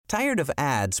Tired of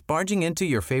ads barging into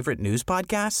your favorite news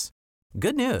podcasts?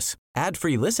 Good news.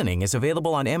 Ad-free listening is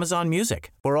available on Amazon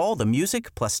Music for all the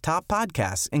music plus top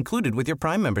podcasts included with your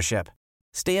Prime membership.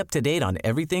 Stay up to date on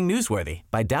everything newsworthy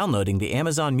by downloading the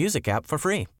Amazon Music app for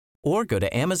free or go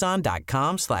to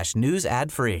amazon.com/news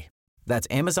ad free. That's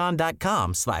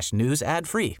amazon.com/news ad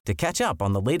free to catch up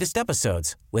on the latest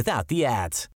episodes without the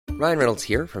ads. Ryan Reynolds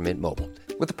here from Mint Mobile.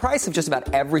 With the price of just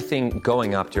about everything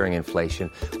going up during inflation,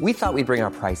 we thought we'd bring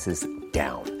our prices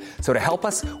down. So to help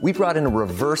us, we brought in a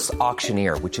reverse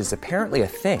auctioneer, which is apparently a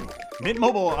thing. Mint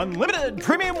Mobile Unlimited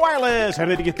Premium Wireless. How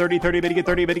to get 30, 30, bit to get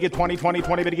 30, bit to get 20, 20,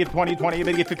 20, bit to get 20, 20,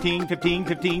 bit to get 15, 15,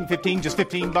 15, 15, just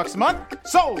 $15 a month?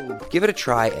 Sold! Give it a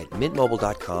try at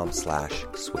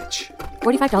mintmobile.com/switch.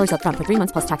 $45 up front for 3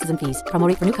 months plus taxes and fees. Promo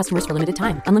rate for new customers for limited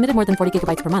time. Unlimited more than 40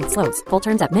 gigabytes per month. Slows full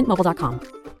terms at mintmobile.com.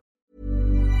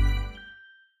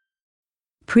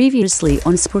 Previously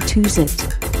on Sporthuset.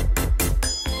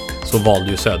 Så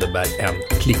valde ju Söderberg en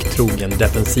klicktrogen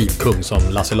defensiv kung som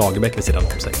Lasse Lagerbäck vid sidan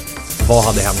om sig. Vad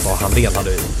hade hänt om Handén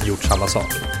hade gjort samma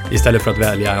sak? Istället för att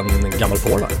välja en gammal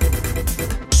forward.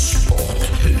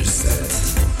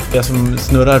 Det som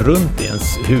snurrar runt i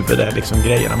ens huvud är liksom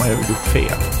grejerna man har gjort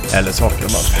fel. Eller saker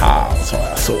man bara, fan sa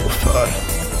jag så för.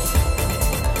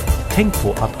 Tänk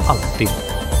på att alltid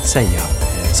säga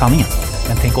sanningen.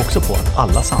 Men tänk också på att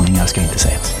alla sanningar ska inte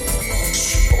sägas.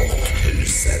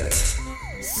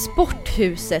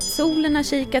 Sporthuset. Solen har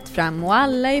kikat fram och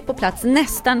alla är på plats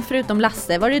nästan förutom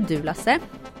Lasse. Var är du, Lasse?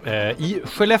 I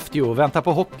Skellefteå väntar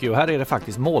på hockey och här är det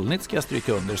faktiskt molnigt, ska jag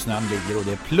stryka under. Snön ligger och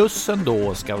det är plus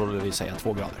ändå, ska vi säga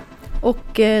 2 grader.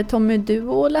 Och Tommy, du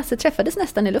och Lasse träffades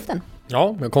nästan i luften.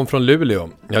 Ja, jag kom från Luleå.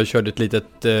 Jag körde ett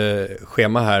litet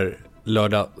schema här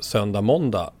lördag, söndag,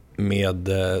 måndag med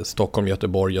Stockholm,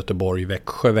 Göteborg, Göteborg,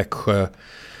 Växjö, Växjö,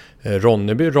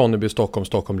 Ronneby, Ronneby, Stockholm,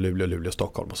 Stockholm, Luleå, Luleå,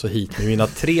 Stockholm. Och så hit med mina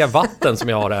 3 vatten som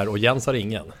jag har här och Jens har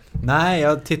ingen. Nej,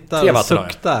 jag tittar och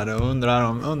suktar och undrar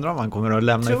om man kommer att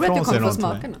lämna ifrån sig något.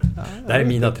 Det här är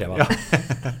mina 3 vatten.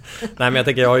 Nej, men jag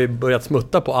tänker jag har ju börjat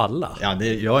smutta på alla. Ja,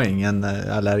 jag är ingen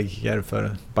allergiker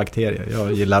för bakterier.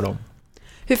 Jag gillar dem.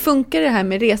 Hur funkar det här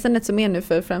med resandet som är nu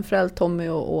för framförallt Tommy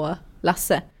och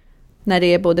Lasse? När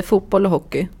det är både fotboll och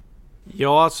hockey?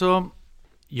 Ja, alltså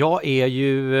jag är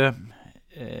ju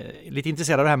lite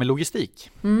intresserad av det här med logistik.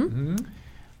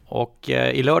 Och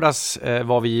i lördags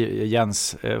var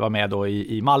Jens var med då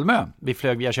i Malmö. Vi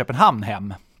flög via Köpenhamn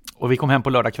hem. Och vi kom hem på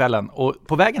lördagskvällen. Och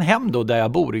på vägen hem då, där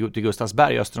jag bor ute i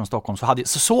Gustavsberg öster om Stockholm,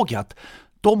 så såg jag att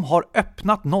de har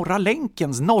öppnat Norra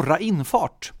länkens norra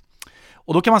infart.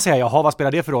 Och då kan man säga, jaha, vad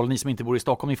spelar det för roll? Ni som inte bor i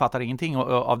Stockholm, ni fattar ingenting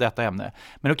av detta ämne.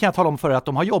 Men då kan jag tala om för er att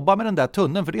de har jobbat med den där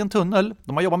tunneln, för det är en tunnel.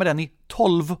 De har jobbat med den i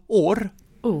 12 år.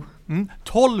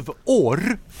 12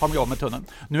 år har de jobbat med tunneln.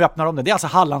 Nu öppnar de den. Det är alltså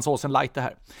Hallandsåsen light det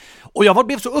här. Och jag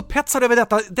blev så upphetsad över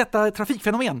detta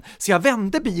trafikfenomen. Så jag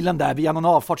vände bilen där via någon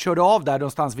avfart, körde av där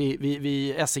någonstans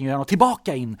vid Essingen och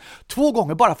tillbaka in 2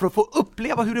 gånger bara för att få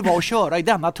uppleva hur det var att köra i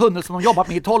denna tunnel som de jobbat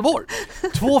med i 12 år.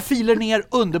 2 filer ner,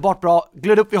 underbart bra.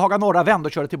 Glöd upp vid Haga Norra, vände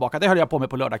och körde tillbaka. Det höll jag på med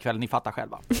på lördagskvällen, ni fattar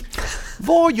själva.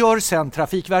 Vad gör sen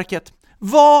Trafikverket?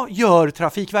 Vad gör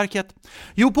Trafikverket?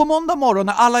 Jo, på måndag morgon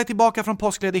när alla är tillbaka från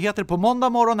påskledigheter, på måndag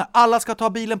morgon när alla ska ta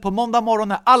bilen, på måndag morgon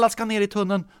när alla ska ner i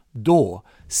tunneln, då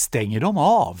stänger de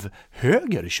av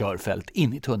höger körfält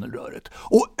in i tunnelröret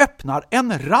och öppnar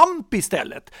en ramp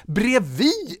istället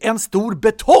bredvid en stor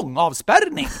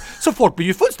betongavspärrning. Så folk blir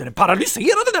ju fullständigt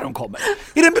paralyserade när de kommer.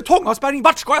 Är det en betongavspärrning?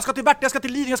 Vart ska jag? Ska till Värta, jag ska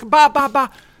till Lidingö, jag ska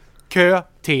Kö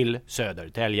till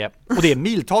Södertälje. Och det är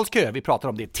miltals kö vi pratar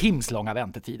om, det är timslånga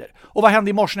väntetider. Och vad hände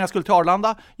i morse när jag skulle till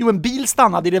Arlanda? Jo, en bil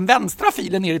stannade i den vänstra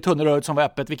filen ner i tunnelröret som var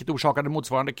öppet, vilket orsakade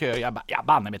motsvarande kö. Jag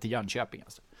bannar mig till Jönköping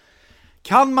alltså.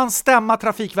 Kan man stämma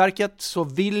Trafikverket så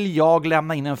vill jag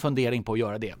lämna in en fundering på att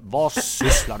göra det. Vad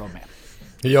sysslar de med?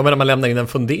 Jag menar man lämnar in en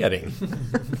fundering.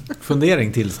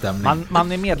 Fundering till stämning.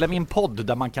 Man är medlem i en podd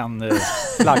där man kan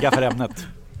flagga för ämnet.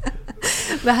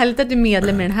 Vad härligt att du är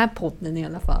medlem i den här podden i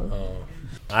alla fall. Ja.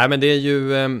 Nej, men det är ju...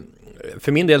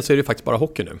 För min del så är det faktiskt bara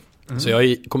hockey nu. Så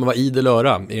jag kommer vara idel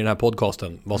öra i den här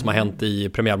podcasten. Vad som har hänt i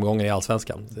premiäromgången i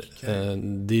Allsvenskan.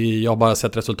 Jag har bara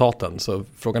sett resultaten. Så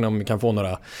frågan är om vi kan få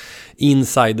några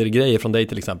insidergrejer från dig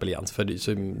till exempel, Jens. För det är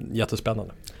så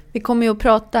jättespännande. Vi kommer ju att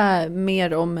prata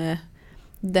mer om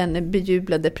den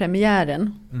bejublade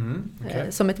premiären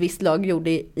som ett visst lag gjorde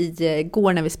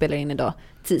igår när vi spelar in idag,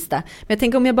 tisdag. Men jag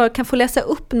tänker om jag bara kan få läsa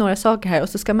upp några saker här och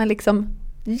så ska man liksom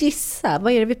gissa,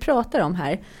 vad är det vi pratar om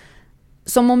här?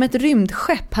 Som om ett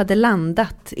rymdskepp hade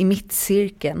landat i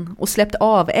mittcirkeln och släppt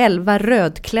av 11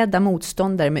 rödklädda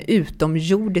motståndare med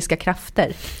utomjordiska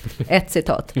krafter. Ett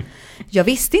citat. Jag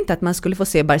visste inte att man skulle få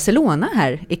se Barcelona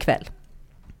här ikväll.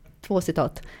 2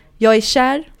 citat. Jag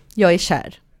är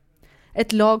kär.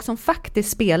 Ett lag som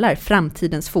faktiskt spelar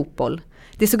framtidens fotboll.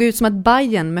 Det såg ut som att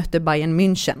Bayern mötte Bayern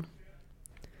München.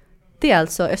 Det är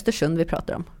alltså Östersund vi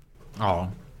pratar om.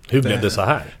 Ja. Hur blev det så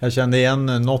här? Jag kände igen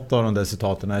något av de där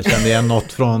citaten. Jag kände igen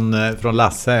något från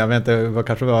Lasse. Jag vet inte, vad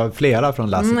kanske var flera från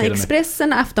Lasse till och med.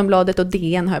 Expressen, Aftonbladet och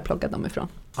DN har jag plockat dem ifrån.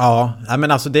 Ja,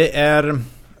 men alltså det är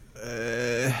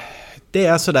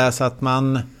sådär så att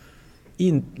man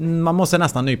måste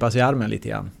nästan nypa sig i armen lite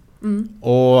grann.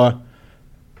 Och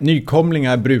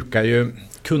nykomlingar brukar ju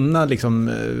kunna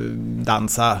liksom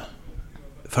dansa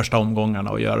första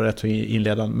omgångarna och göra rätt så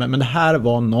inledande. Men det här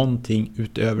var någonting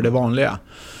utöver det vanliga.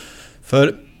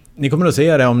 För ni kommer att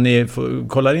se det om ni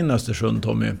kollar in Östersund,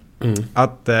 Tommy.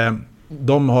 Att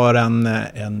de har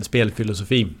en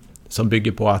spelfilosofi som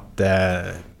bygger på att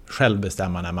själv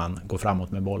bestämma när man går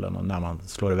framåt med bollen och när man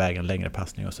slår iväg en längre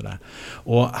passning och sådär.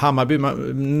 Och Hammarby,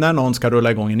 när någon ska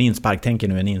rulla igång en inspark, tänker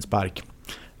nu en inspark.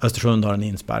 Östersund har en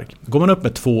inspark. Går man upp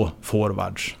med 2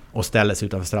 forwards och ställer sig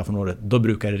utanför straffområdet, då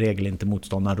brukar i regel inte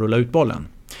motståndaren rulla ut bollen.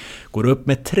 Går du upp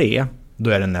med 3, då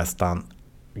är det nästan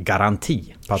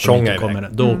garanti på att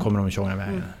då kommer de tjonga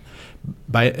iväg.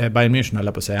 Bayern München höll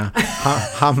jag på att säga.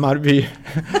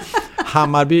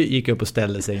 Hammarby gick upp och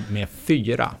ställde sig med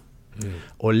 4.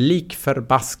 Och lik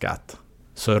förbaskat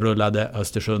så rullade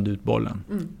Östersund ut bollen.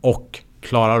 Och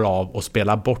klarar av att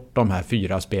spela bort de här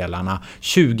 4 spelarna.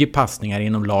 20 passningar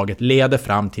inom laget leder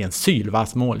fram till en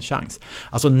sylvass målchans.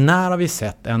 Alltså när har vi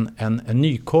sett en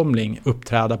nykomling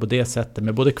uppträda på det sättet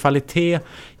med både kvalitet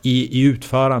i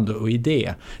utförande och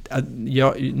idé.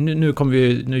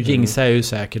 Nu jinxar jag ju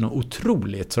säkert något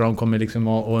otroligt så de kommer liksom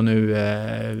och nu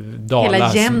dalas.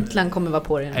 Hela Jämtland kommer vara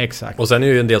på det. Exakt. Och sen är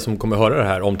det ju en del som kommer höra det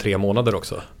här om 3 månader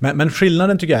också. Men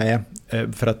skillnaden tycker jag är,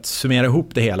 för att summera ihop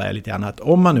det hela är lite grann att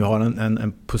om man nu har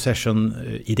en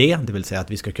possession-idé, det vill säga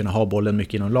att vi ska kunna ha bollen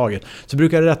mycket inom laget, så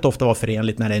brukar det rätt ofta vara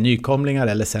förenligt när det är nykomlingar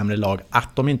eller sämre lag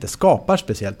att de inte skapar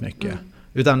speciellt mycket.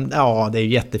 Utan det är ju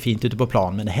jättefint ute på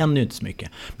plan, men det händer ju inte så mycket.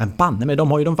 Men banne med,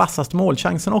 de har ju de vassaste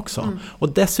målchansen också.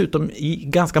 Och dessutom i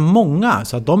ganska många,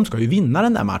 så att de ska ju vinna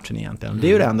den där matchen egentligen. Det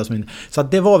är ju det enda som... Så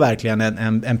att det var verkligen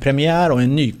en premiär och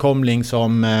en nykomling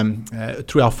som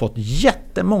tror jag har fått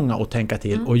jättemånga att tänka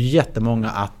till och jättemånga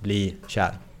att bli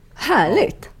kär.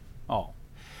 Härligt! Ja,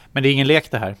 men det är ingen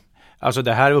lek det här. Alltså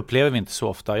det här upplever vi inte så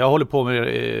ofta. Jag håller på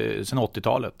med sedan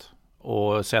 80-talet.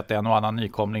 Och sett en och annan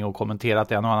nykomling och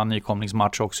kommenterat en och annan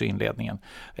nykomlingsmatch också i inledningen.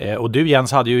 Och du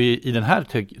Jens hade ju i den här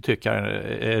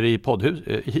tyckaren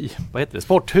i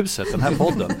Sporthuset, den här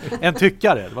podden, en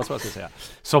tyckare, det var så jag skulle säga,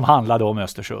 som handlade om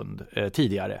Östersund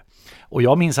tidigare. Och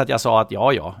jag minns att jag sa att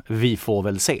vi får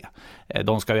väl se.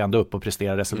 De ska ju ändå upp och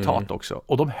prestera resultat också.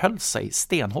 Och de höll sig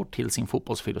stenhårt till sin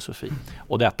fotbollsfilosofi.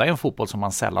 Och detta är en fotboll som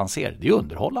man sällan ser. Det är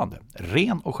underhållande.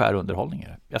 Ren och skär underhållning.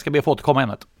 Jag ska be att få återkomma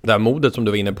ämnet. Det här modet som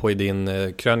du var inne på i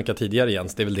din krönika tidigare,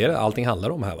 Jens, det är väl det allting handlar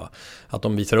om här, va? Att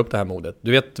de visar upp det här modet.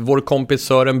 Du vet vår kompis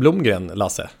Sören Blomgren,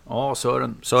 Lasse? Ja,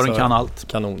 Sören kan allt.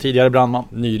 Kanon. Tidigare brandman.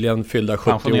 Nyligen fyllda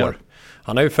 70 år.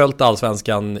 Han har ju följt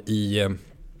Allsvenskan i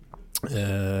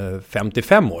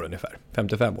 55 år ungefär.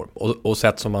 55 år. Och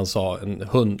sett, som han sa,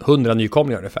 100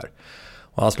 nykomlingar ungefär.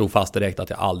 Och han slog fast direkt att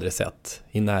jag aldrig sett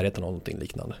i närheten av någonting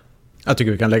liknande. Jag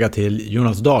tycker vi kan lägga till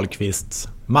Jonas Dahlqvists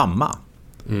mamma.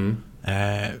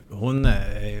 Hon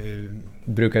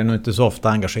brukar nog inte så ofta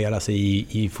engagera sig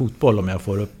i fotboll, om jag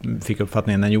fick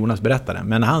uppfattningen när Jonas berättade.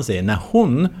 Men han säger, när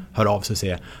hon hör av sig,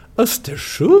 säger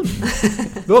Östersund,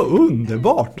 det var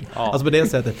underbart. Ja. Alltså på det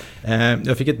sättet.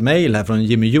 Jag fick ett mejl här från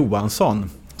Jimmy Johansson,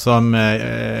 som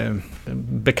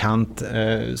bekant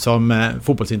som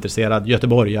fotbollsintresserad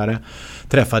göteborgare,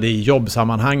 träffade i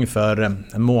jobbsammanhang för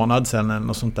en månad sedan eller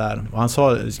något sånt där. Och han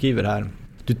skriver här: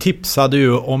 du tipsade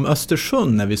ju om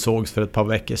Östersund när vi sågs för ett par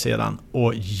veckor sedan.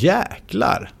 Och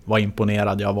jäklar vad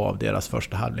imponerad jag var av deras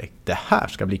första halvlek. Det här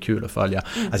ska bli kul att följa.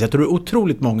 Alltså jag tror det är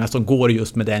otroligt många som går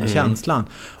just med den känslan.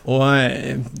 Och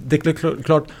det är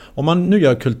klart, om man nu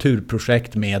gör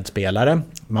kulturprojekt med spelare,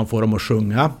 man får dem att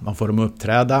sjunga, man får dem att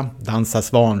uppträda, dansa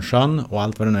Svansjön och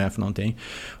allt vad det nu är för någonting.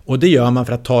 Och det gör man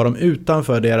för att ta dem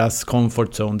utanför deras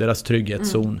comfort zone, deras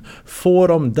trygghetszon. Får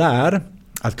dem där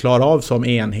att klara av som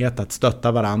enhet, att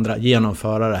stötta varandra,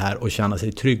 genomföra det här och känna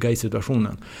sig trygga i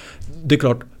situationen. Det är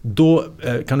klart, då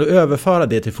kan du överföra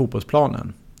det till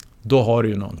fotbollsplanen. Då har du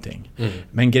ju någonting.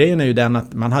 Men grejen är ju den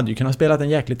att man hade ju kunnat spela en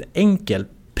jäkligt enkel,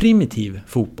 primitiv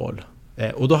fotboll.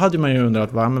 Och då hade man ju undrat,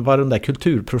 vad de där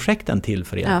kulturprojekten till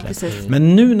för egentligen? Ja,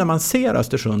 men nu när man ser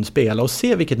Östersund spela och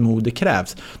ser vilket mod det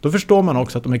krävs, då förstår man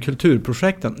också att de här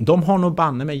kulturprojekten, de har nog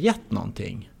banne med gett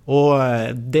någonting. Och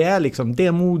det är liksom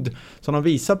det mod som de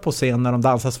visar på scen när de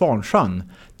dansar Svansjön.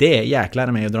 Det är jäklar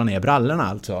med att dra ner brallorna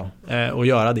alltså. Och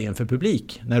göra det inför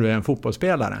publik när du är en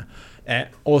fotbollsspelare.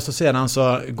 Och så sedan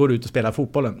så går du ut och spelar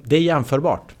fotbollen. Det är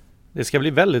jämförbart. Det ska bli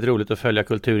väldigt roligt att följa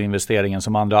kulturinvesteringen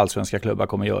som andra allsvenska klubbar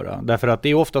kommer göra. Därför att det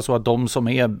är ofta så att de som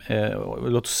är,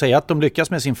 låt oss säga att de lyckas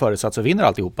med sin föresats och vinner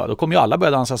alltihopa. Då kommer ju alla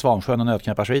börja dansa Svansjön och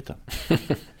Nötknäpparsviten.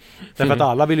 Därför att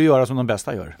alla vill ju göra som de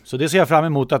bästa gör. Så det ser jag fram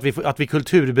emot att vi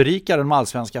kulturberikar de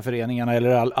allsvenska föreningarna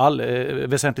eller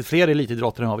väsentligt fler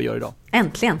elitidrotter än vad vi gör idag.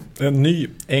 Äntligen! En ny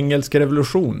engelsk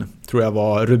revolution tror jag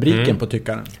var rubriken på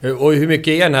tyckaren. Och hur mycket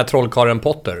är den här trollkaren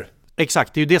Potter?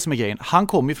 Exakt, det är ju det som är grejen. Han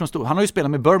kommer ju från han har ju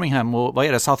spelat med Birmingham och vad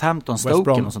är det, Southampton,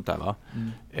 Stoke och sånt där va?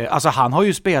 Alltså han har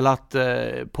ju spelat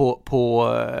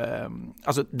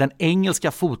alltså den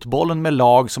engelska fotbollen med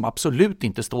lag som absolut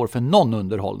inte står för någon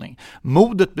underhållning.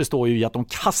 Modet består ju i att de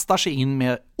kastar sig in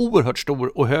med oerhört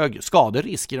stor och hög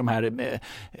skaderisk i de här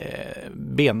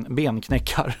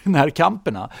benknäckar,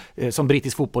 närkamperna som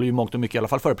brittisk fotboll ju mångt och mycket i alla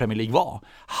fall före Premier League var.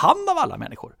 Han av alla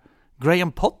människor,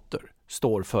 Graham Potter,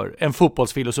 står för en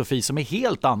fotbollsfilosofi som är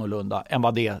helt annorlunda än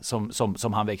vad det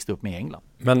som han växte upp med i England.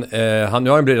 Men han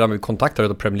har ju redan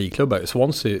kontaktat av Premier League-klubbar.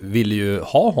 Swansea vill ju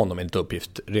ha honom enligt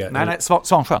uppgift. Nej,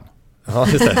 Svansjön. Ja,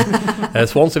 just det.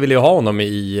 Swansea vill ju ha honom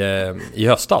i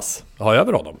höstas. Ha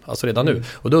över honom, alltså redan nu.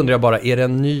 Och då undrar jag bara, är det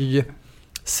en ny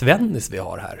Svennis vi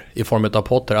har här i form av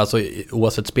Potter, alltså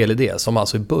oavsett spelidé, som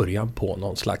alltså i början på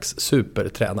någon slags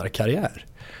supertränarkarriär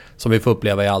som vi får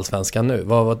uppleva i Allsvenskan nu.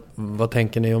 Vad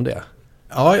tänker ni om det?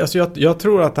 Ja, alltså jag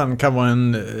tror att han kan vara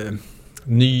en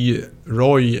ny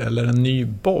Roy eller en ny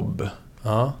Bob.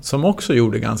 Ja. Som också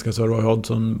gjorde ganska så, Roy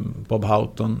Hodgson, Bob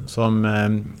Houghton,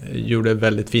 som gjorde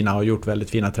väldigt fina och har gjort väldigt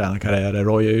fina tränarkarriärer.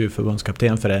 Roy är ju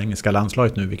förbundskapten för det engelska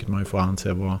landslaget nu, vilket man ju får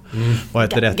anse var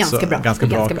ett ganska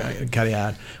bra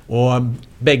karriär. Och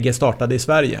bägge startade i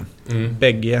Sverige.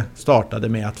 Bägge startade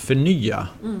med att förnya.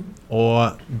 Och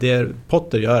det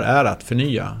Potter gör är att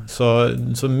förnya.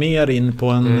 Så mer in på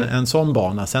en sån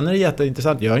bana. Sen är det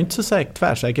jätteintressant. Jag är inte så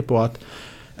tvärsäker på att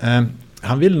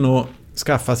han vill nog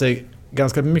skaffa sig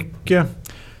ganska mycket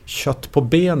kött på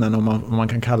benen, om man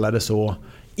kan kalla det så,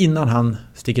 innan han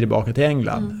sticker tillbaka till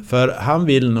England. För han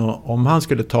vill nog, om han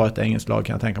skulle ta ett engelskt lag,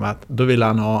 kan jag tänka mig att då vill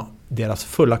han ha deras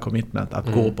fulla commitment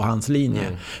att gå på hans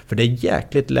linje. För det är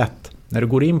jäkligt lätt när du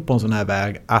går in på en sån här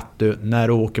väg att du, när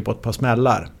du åker på ett par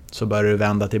smällar, så börjar du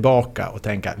vända tillbaka och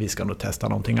tänka vi ska nog testa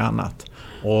någonting annat.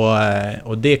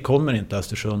 Och det kommer inte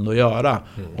Östersund att göra.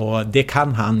 Och det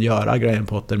kan han göra, Graham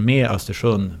Potter, med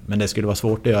Östersund. Men det skulle vara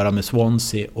svårt att göra med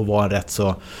Swansea och vara en rätt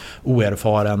så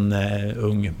oerfaren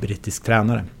ung brittisk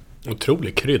tränare.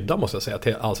 Otrolig krydda måste jag säga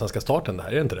till allsvenska starten där,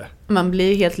 är det inte det? Man blir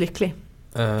ju helt lycklig.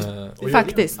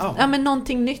 Faktiskt. Ja, men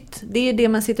någonting nytt. Det är det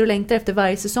man sitter och längtar efter.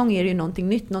 Varje säsong är det ju någonting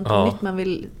nytt man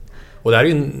vill. Och det här är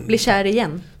ju bli kär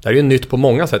igen. Det här är ju nytt på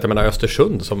många sätt. Jag menar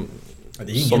Östersund som...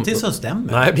 Det är ingenting som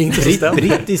stämmer. Nej, det är inte som stämmer.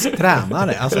 Brittisk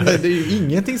tränare. Alltså det är ju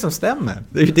ingenting som stämmer.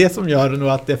 Det är ju det som gör nog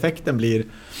att effekten blir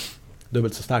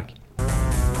dubbelt så stark.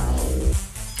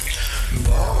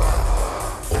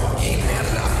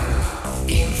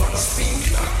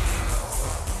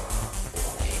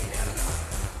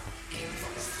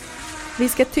 Vi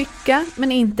ska tycka,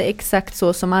 men inte exakt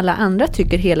så som alla andra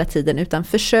tycker hela tiden, utan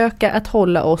försöka att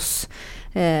hålla oss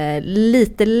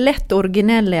lite lätt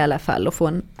originella i alla fall och få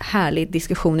en härlig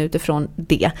diskussion utifrån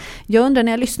det. Jag undrar,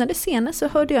 när jag lyssnade senast så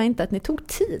hörde jag inte att ni tog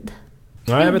tid.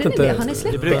 Nej, jag vet inte. Har ni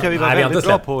släppt det brukar vi vara väldigt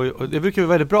bra på. Det brukar vi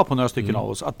väldigt bra på några stycken av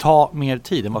oss, att ta mer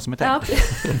tid än vad som är tänkt.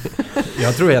 Ja.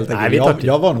 Jag tror helt enkelt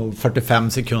jag var nog 45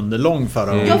 sekunder lång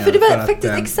förra gången. Ja, för det var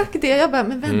faktiskt exakt det. Jag bara,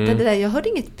 men vänta, det där, jag hörde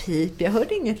inget pip, jag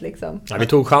hörde inget liksom. Nej, vi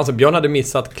tog chansen. Björn hade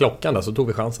missat klockan där, så tog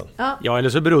vi chansen. Ja, eller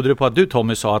så berodde det på att du,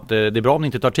 Tommy, sa att det är bra om ni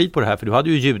inte tar tid på det här, för du hade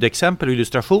ju ljudexempel och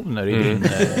illustrationer i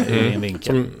din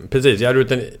vinkel. Precis, jag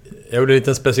gjorde en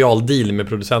liten specialdeal med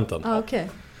producenten. Ja, okej.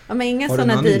 Ja, men inga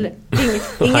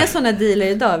sådana dealer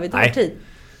idag, vi tar tid.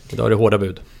 Idag är det hårda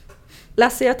bud.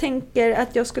 Lasse, jag tänker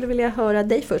att jag skulle vilja höra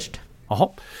dig först. Jaha.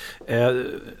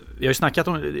 Jag har snackat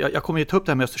om, jag kommer ju ta upp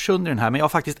det här med Östersund i den här, men jag har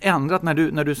faktiskt ändrat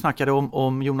när du snackade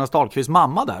om Jonas Dahlqvists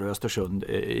mamma där i Östersund,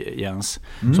 Jens.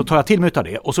 Så tar jag till mig av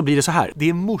det, och så blir det så här. Det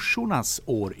är morsornas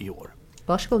år i år.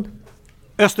 Varsågod.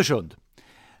 Östersund.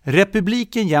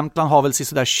 Republiken Jämtland har väl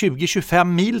sådär 20-25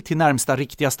 mil till närmsta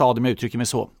riktiga stad, om jag uttrycker mig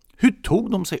så. Hur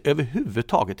tog de sig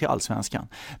överhuvudtaget till Allsvenskan?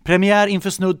 Premiär inför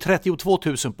snudd 32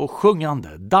 000 på sjungande,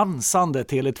 dansande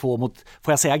Tele2 mot,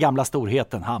 får jag säga, gamla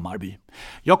storheten Hammarby.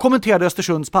 Jag kommenterade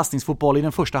Östersunds passningsfotboll i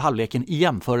den första halvleken i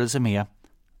jämförelse med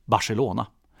Barcelona.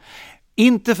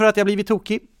 Inte för att jag blivit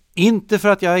tokig, Inte för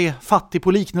att jag är fattig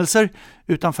på liknelser,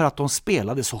 utan för att de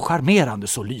spelade så charmerande,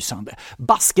 så lysande.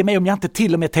 Baske mig om jag inte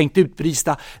till och med tänkt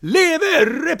utbrista Leve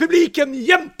republiken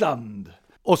Jämtland!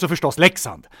 Och så förstås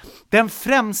Leksand. Den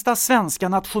främsta svenska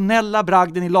nationella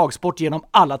bragden i lagsport genom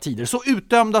alla tider. Så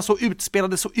utdömda, så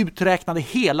utspelade, så uträknade,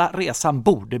 hela resan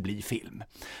borde bli film.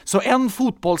 Så en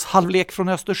fotbollshalvlek från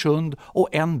Östersund och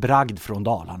en bragd från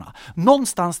Dalarna.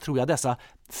 Någonstans tror jag dessa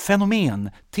fenomen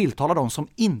tilltalar de som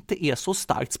inte är så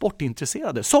starkt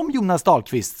sportintresserade. Som Jonas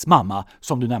Dahlqvists mamma,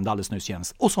 som du nämnde alldeles nyss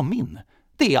Jens, och som min.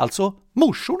 Det är alltså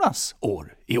morsornas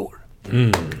år i år.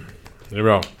 Det är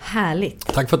bra. Härligt.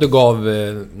 Tack för att du gav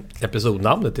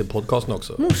episodnamnet till podcasten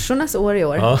också. Morsornas år i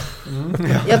år. Ja.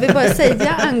 Jag vill bara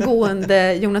säga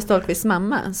angående Jonas Dahlqvists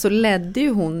mamma, så ledde ju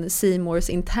hon C Mores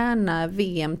interna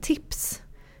VM-tips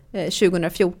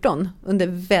 2014 under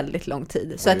väldigt lång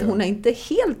tid. Så att hon är inte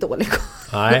helt dålig.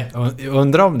 Nej. Jag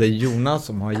undrar om det är Jonas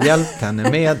som har hjälpt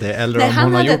henne med det eller nej, om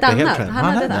hon har gjort det helt själv.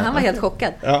 Han var helt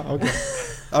chockad. Ja, okej.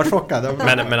 Ja, chockad.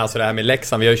 Men alltså det här med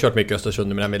Leksand, vi har ju kört mycket Östersund,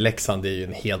 men det här med Leksand är ju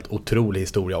en helt otrolig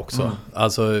historia också.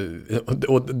 Alltså,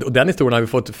 och den historien har vi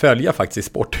fått följa faktiskt i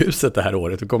Sporthuset det här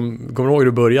året. Kommer du ihåg hur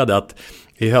det började? Att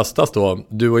i höstas då,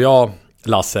 du och jag,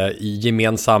 Lasse, i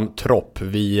gemensam tropp,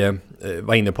 vi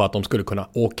var inne på att de skulle kunna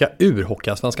åka ur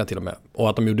Hockeyallsvenskan till och med. Och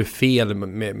att de gjorde fel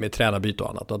med tränarbyte och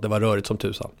annat. Och att det var rörigt som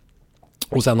tusan.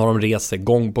 Och sen har de rest sig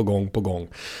gång på gång på gång.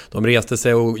 De reste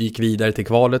sig och gick vidare till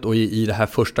kvalet. Och i det här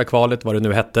första kvalet, vad det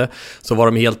nu hette, så var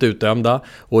de helt utdömda.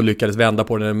 Och lyckades vända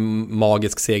på den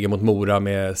magisk seger mot Mora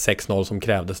med 6-0 som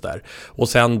krävdes där. Och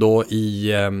sen då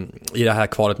i det här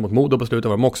kvalet mot Modo på slutet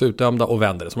var de också utdömda och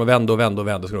vände. Så de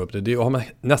vände. Så upp det. Det har man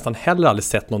nästan heller aldrig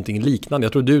sett någonting liknande.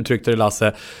 Jag tror du uttryckte det,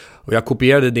 Lasse. Och jag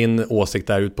kopierade din åsikt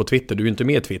där ut på Twitter. Du är inte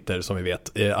med i Twitter som vi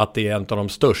vet. Att det är en av de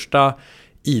största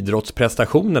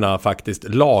idrottsprestationerna faktiskt,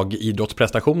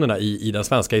 lagidrottsprestationerna i den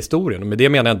svenska historien. Och med det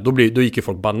menar jag att då gick ju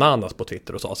folk bananas på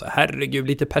Twitter och sa så här: herregud,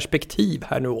 lite perspektiv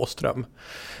här nu, Åström.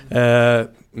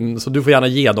 Så du får gärna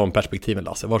ge dem perspektiven,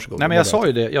 Lasse, varsågod. Nej, men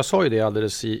jag sa ju det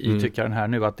alldeles i tyckaren här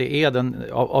nu, att det är den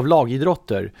av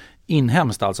lagidrotter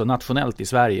inhemskt, alltså nationellt i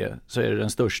Sverige, så är det den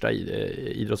största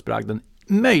idrottsbragden.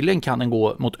 Möjligen kan den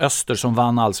gå mot Öster som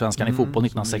vann allsvenskan i fotboll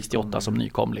 1968 som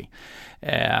nykomling.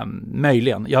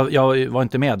 Möjligen. Jag var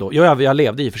inte med då. Jag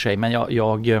levde i och för sig, men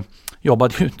jag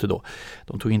jobbade ju inte då.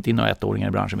 De tog inte in några ettåringar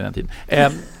i branschen vid den tiden.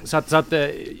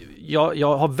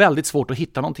 Jag har väldigt svårt att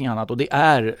hitta någonting annat, och det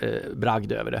är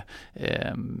bragd över det.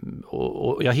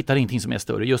 Och jag hittar ingenting som är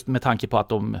större, just med tanke på att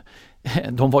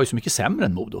de var ju så mycket sämre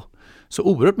än Modo. Så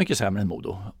oerhört mycket sämre än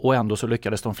Modo. Och ändå så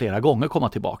lyckades de flera gånger komma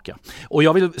tillbaka. Och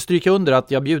jag vill stryka under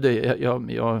att jag bjuder... Jag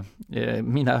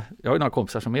har ju några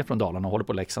kompisar som är från Dalarna och håller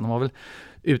på Leksand. De har väl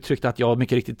uttryckt att jag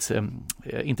mycket riktigt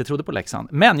inte trodde på Leksand.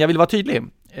 Men jag vill vara tydlig.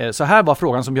 Så här var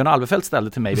frågan som Björn Alvefelt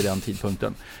ställde till mig vid den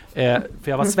tidpunkten. För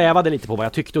jag svävade lite på vad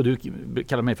jag tyckte, och du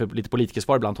kallar mig för lite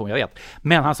politikersvar ibland, Tom, jag vet.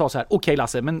 Men han sa så här: okej,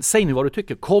 Lasse, men säg nu vad du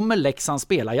tycker. Kommer Leksand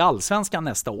spela i Allsvenskan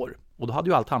nästa år? Och då hade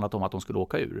ju allt handlat om att de skulle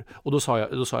åka ur. Och då sa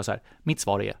jag så här: mitt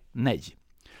svar är nej.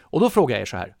 Och då frågar jag er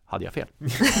så här: hade jag fel?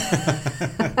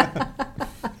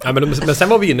 Ja, men sen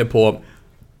var vi inne på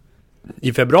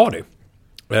i februari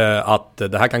att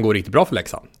det här kan gå riktigt bra för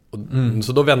Leksand.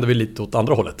 Så då vände vi lite åt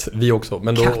andra hållet, vi också.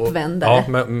 Men då, kappvändare.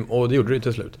 Ja, och det gjorde det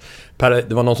till slut.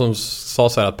 Det var någon som sa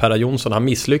så här att Per Jonsson, han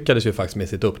misslyckades ju faktiskt med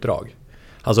sitt uppdrag.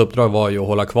 Hans uppdrag var ju att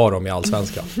hålla kvar dem i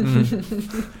Allsvenskan.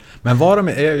 Men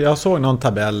jag såg någon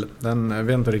tabell, jag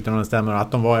vet inte riktigt om den stämmer,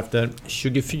 att de var efter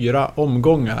 24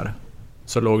 omgångar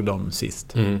så låg de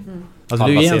sist. Alltså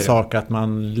det är ju en sak att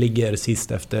man ligger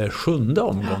sist efter 7:e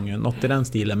omgången, något i den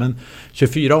stilen, men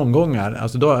 24 omgångar,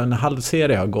 alltså då en halv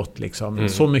serie har gått liksom.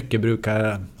 Så mycket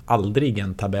brukar aldrig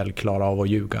en tabell klara av att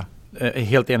ljuga.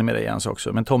 Helt enig med dig Jens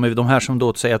också. Men Tommy, de här som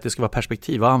då säger att det ska vara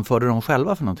perspektiv, vad anförde de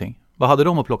själva för någonting? Vad hade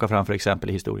de att plocka fram för exempel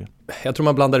i historien? Jag tror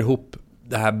man blandar ihop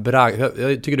det här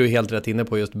jag tycker du är helt rätt inne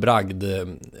på just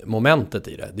bragdmomentet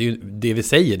i det. Det vi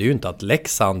säger, det är ju inte att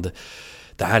Leksand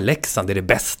är det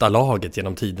bästa laget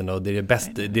genom tiden och det är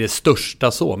det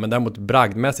är så, men däremot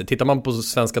bragdmässigt. Tittar man på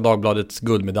Svenska Dagbladets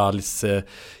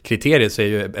guldmedaljskriterier så är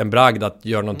ju en bragd att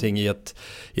göra någonting i ett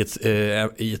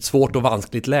svårt och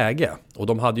vanskligt läge. Och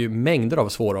de hade ju mängder av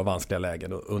svåra och vanskliga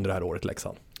lägen under det här året,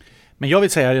 Leksand. Men jag vill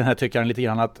säga i den här tyckaren lite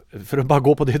grann att, för att bara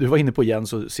gå på det du var inne på igen,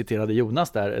 så citerade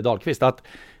Jonas där, Dahlqvist, att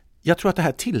jag tror att det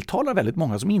här tilltalar väldigt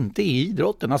många som inte är i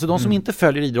idrotten. Alltså de som inte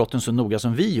följer idrotten så noga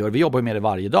som vi gör. Vi jobbar ju med det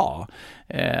varje dag,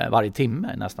 varje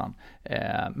timme nästan.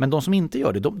 Men de som inte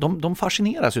gör det, de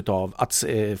fascineras utav att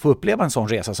få uppleva en sån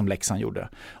resa som Leksand gjorde.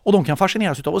 Och de kan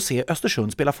fascineras utav att se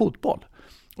Östersund spela fotboll.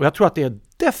 Och jag tror att det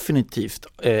definitivt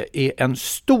är en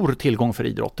stor tillgång för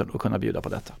idrotten att kunna bjuda på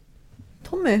detta.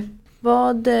 Tommy,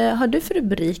 vad har du för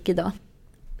rubrik idag?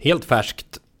 Helt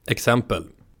färskt exempel.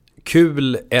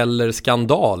 Kul eller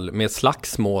skandal med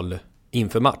slagsmål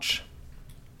inför match.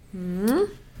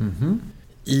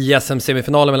 I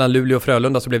SM-semifinalen mellan Luleå och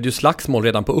Frölunda så blev det ju slagsmål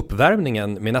redan på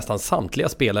uppvärmningen med nästan samtliga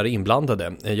spelare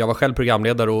inblandade. Jag var själv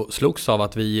programledare och slogs av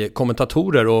att vi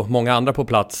kommentatorer och många andra på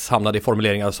plats hamnade i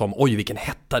formuleringar som oj vilken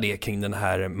hetta det är kring den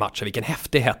här matchen, vilken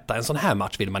häftig hetta, en sån här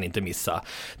match vill man inte missa.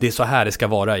 Det är så här det ska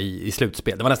vara i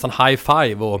slutspel. Det var nästan high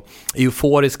five och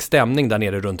euforisk stämning där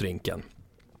nere runt rinken.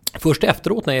 Först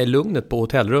efteråt när jag i lugnet på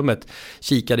hotellrummet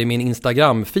kikade i min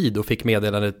Instagram-feed och fick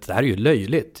meddelandet det här är ju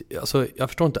löjligt. Alltså, jag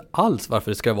förstår inte alls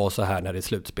varför det ska vara så här när det är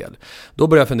slutspel. Då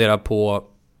började jag fundera på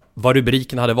vad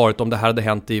rubriken hade varit om det här hade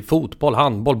hänt i fotboll,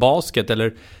 handboll, basket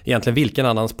eller egentligen vilken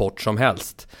annan sport som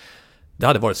helst. Det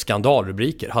hade varit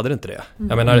skandalrubriker, hade det inte det?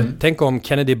 Jag menar, tänk om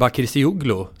Kennedy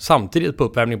Bakircioglu samtidigt på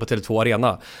uppvärmning på Tele2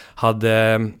 Arena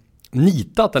hade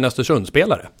nitat en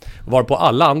Östersundsspelare varpå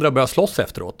alla andra började slåss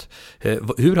efteråt.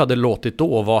 Hur hade det låtit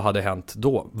då och vad hade hänt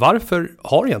då? Varför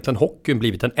har egentligen hockeyn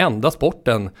blivit den enda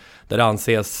sporten där det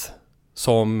anses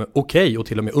som okej och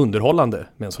till och med underhållande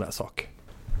med en sån här sak?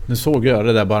 Nu såg jag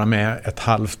det där bara med ett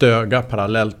halvt öga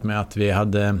parallellt med att vi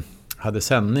hade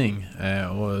sändning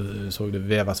och såg det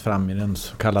vävas fram i den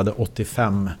så kallade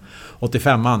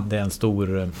 85an. Det är en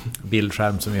stor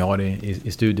bildskärm som vi har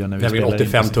i studion när vi spelar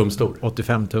 85 tum stor.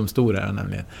 85 tum stor är den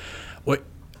nämligen. Och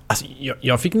alltså,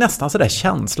 jag fick nästan så där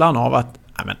känslan av att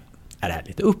är det här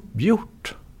lite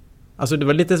uppgjort? Alltså det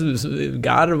var lite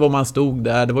garv och man stod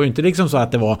där. Det var ju inte liksom så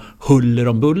att det var huller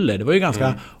om buller. Det var ju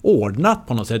ganska ordnat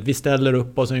på något sätt. Vi ställer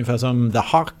upp oss ungefär som The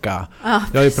Haka.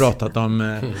 Jag har ju pratat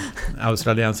om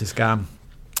australiensiska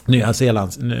nya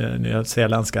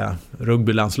zeeländska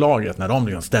rugbylandslaget när de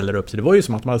liksom ställer upp sig. Det var ju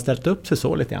som att man hade ställt upp sig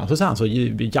så lite grann. Så sen så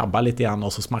jabba lite grann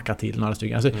och så smacka till några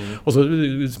stycken. Alltså, och så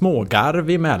smågarv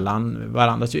emellan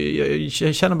varandra. Så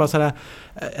jag känner bara så här,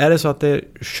 är det så att det är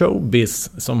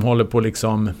showbiz som håller på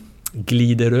liksom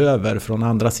glider över från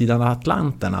andra sidan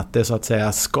Atlanten, att det så att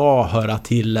säga ska höra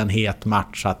till en het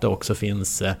match, att det också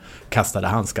finns kastade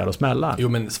handskar och smällar? Jo,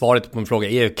 men svaret på min fråga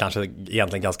är kanske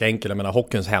egentligen ganska enkel. Jag menar,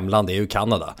 hockeyns hemland är ju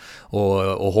Kanada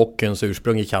och hockeyns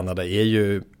ursprung i Kanada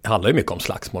handlar ju mycket om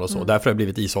slagsmål och så. Därför har det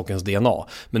blivit ishockeyns DNA.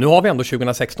 Men nu har vi ändå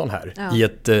 2016 här i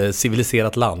ett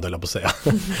civiliserat land, eller på att säga.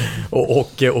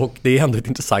 och det är ändå ett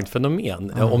intressant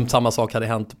fenomen. Om samma sak hade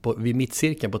hänt vid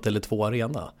mittcirkeln på Tele2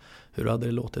 Arena, hur hade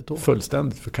det låtit då?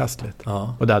 Fullständigt förkastligt.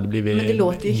 Ja. Och det hade blivit men det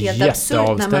låter ju helt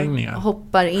absurt när man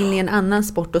hoppar in i en annan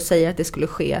sport och säger att det skulle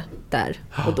ske där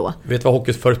och då. Vet du vad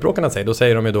hockeyförespråkarna säger? Då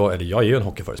säger de ju då, eller jag är ju en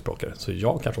hockeyförespråkare, så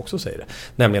jag kanske också säger det.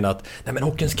 Nämligen att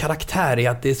hockeyns karaktär är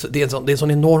att det är en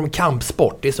sån enorm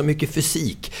kampsport. Det är så mycket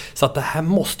fysik. Så att det här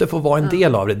måste få vara en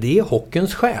del av det. Det är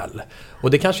hockeyns själ.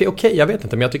 Och det kanske är okej, jag vet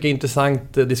inte. Men jag tycker det är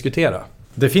intressant att diskutera.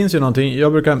 Det finns ju någonting,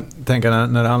 jag brukar tänka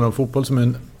när det handlar om fotboll som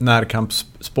en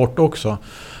närkampssport också,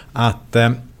 att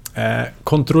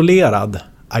kontrollerad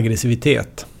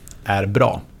aggressivitet är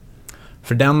bra.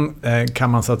 För den kan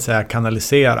man så att säga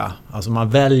kanalisera. Alltså man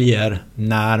väljer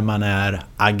när man är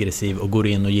aggressiv och går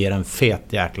in och ger en fet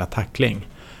jäkla tackling.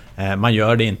 Man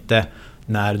gör det inte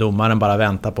när domaren bara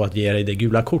väntar på att ge dig det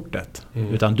gula kortet.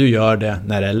 Utan du gör det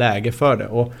när det är läge för det.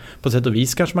 Och på sätt och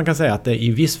vis kanske man kan säga att det i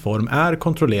viss form är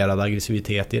kontrollerad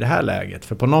aggressivitet i det här läget.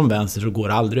 För på någon vänster så går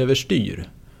det aldrig överstyr.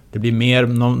 Det blir mer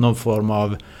någon form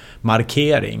av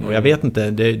markering. Och jag vet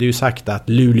inte, det är ju sagt att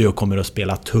Luleå kommer att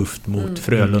spela tufft mot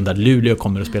Frölunda. Luleå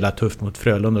kommer att spela tufft mot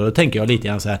Frölunda. Och då tänker jag lite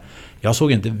grann så här, jag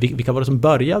såg inte, vilka var det som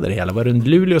började det hela? Var det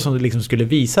Luleå som liksom skulle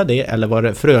visa det? Eller var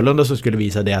det Frölunda som skulle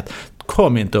visa det? Att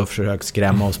kom inte och försök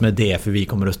skrämma oss med det, för vi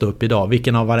kommer att stå upp idag.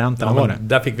 Vilken av varianterna var det?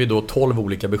 Där fick vi då 12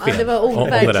 olika besked. Ja, det var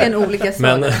verkligen olika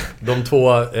svar. Men de två,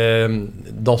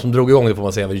 de som drog igång det får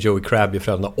man säga var Joey Crabb i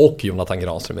Frölunda och Jonathan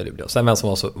Granström i Luleå. Sen vem som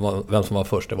var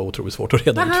först, det var otroligt svårt att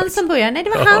reda ut. Det var han som började. Nej, det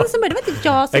var han som började. Det var inte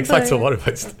jag som Exakt började. Så var det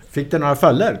faktiskt. Fick det några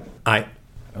följder? Nej.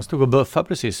 Jag stod och buffade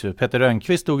precis. Peter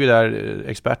Rönnqvist stod ju där,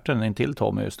 experten intill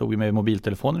Tommy, stod ju med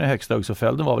mobiltelefonen i högsta hugg, så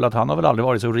följden var väl att han har väl aldrig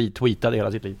varit så retweetad i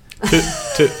hela sitt liv.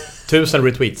 1000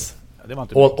 retweets. Ja, det var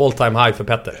inte all time high för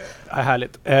Petter. Ja,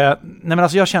 härligt. Nej men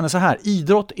alltså jag känner så här,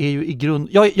 idrott är ju i grund...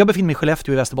 Jag befinner mig i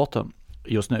Skellefteå i Västerbotten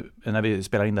just nu när vi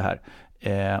spelar in det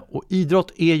här. Och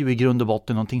idrott är ju i grund och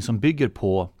botten någonting som bygger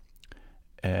på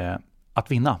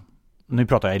att vinna. Nu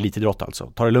pratar jag elitidrott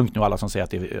alltså. Ta det lugnt nu alla som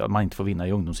säger att man inte får vinna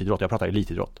i ungdomsidrott. Jag pratar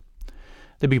elitidrott.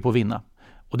 Det bygger på att vinna.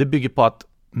 Och det bygger på att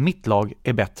mitt lag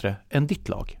är bättre än ditt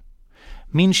lag.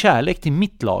 Min kärlek till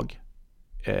mitt lag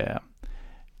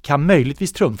kan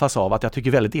möjligtvis trumfas av att jag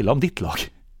tycker väldigt illa om ditt lag.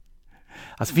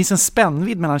 Alltså det finns en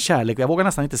spännvidd mellan kärlek, och jag vågar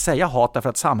nästan inte säga hat, därför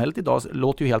att samhället idag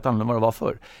låter ju helt annorlunda än vad det var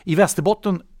förr. I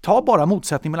Västerbotten, ta bara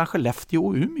motsättning mellan Skellefteå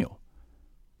och Umeå.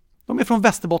 De är från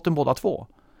Västerbotten båda två.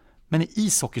 Men i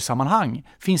ishockeysammanhang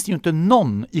finns det ju inte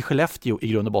någon i Skellefteå i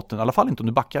grund och botten, i alla fall inte om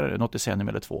du backar något decennium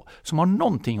eller 2, som har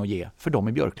någonting att ge för dem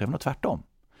i Björklöven och tvärtom.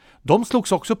 De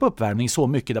slogs också på uppvärmning så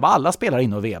mycket, det var alla spelare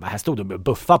inne och veva. Här stod de och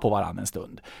buffa på varann en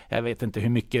stund. Jag vet inte hur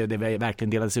mycket det verkligen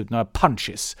delades ut några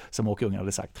punches, som Åke Unge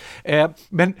hade sagt.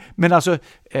 Men alltså,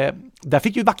 där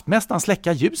fick ju vaktmästaren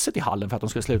släcka ljuset i hallen för att de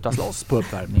skulle sluta slåss på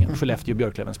uppvärmningen. Skellefteå och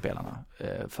Björklöven-spelarna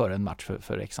före en match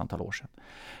för x antal år sedan.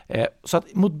 Så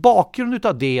att mot bakgrund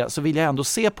av det så vill jag ändå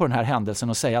se på den här händelsen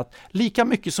och säga att lika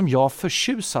mycket som jag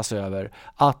förtjusas över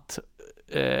att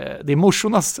det är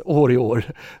morsornas år i år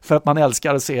för att man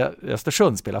älskar att se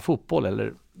Östersund spela fotboll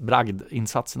eller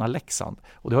bragdinsatserna Leksand.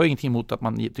 Och det har ju ingenting emot att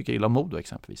man tycker illa om Modo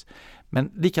exempelvis.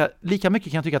 Men lika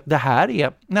mycket kan jag tycka att det här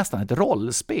är nästan ett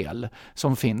rollspel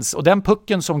som finns. Och den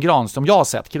pucken som jag har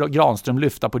sett Granström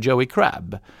lyfta på Joey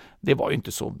Crabb, det var ju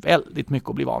inte så väldigt mycket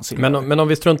att bli vansinnig. Men om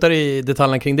vi struntar i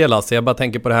detaljerna kring det, Lasse, jag bara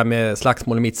tänker på det här med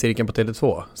slagsmål i mittcirkeln på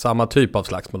Tele2. Samma typ av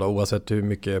slagsmål då, oavsett hur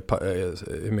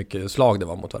mycket slag det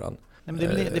var mot varandra. Nej,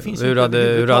 men det finns hur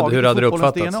hade det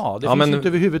uppfattats? DNA. Det finns inte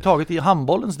överhuvudtaget i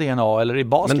handbollens DNA eller i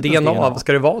basketens DNA. Men DNA,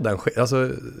 ska det vara den?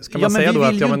 Alltså, ska man säga vi då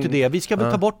vill ju inte det. Vi ska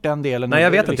väl ta bort den delen. Nej,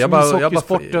 jag vet inte. Jag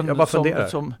bara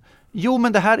funderar. Jo,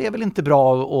 men det här är väl inte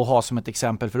bra att ha som ett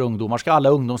exempel för ungdomar. Ska alla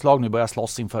ungdomslag nu börja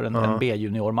slåss inför en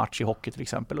B-junior-match i hockey till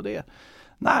exempel? Och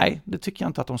nej, det tycker jag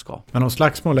inte att de ska. Men om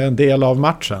slagsmål är en del av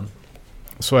matchen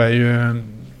så är ju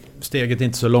steget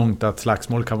inte så långt att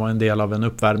slagsmål kan vara en del av en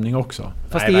uppvärmning också.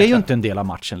 Fast det är ju inte en del av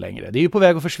matchen längre. Det är ju på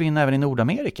väg att försvinna även i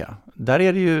Nordamerika. Där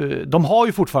är det ju, de har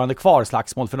ju fortfarande kvar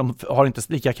slagsmål, för de har inte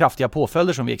lika kraftiga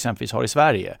påföljder som vi exempelvis har i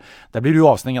Sverige. Där blir du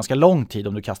avstängd ganska lång tid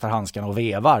om du kastar handskarna och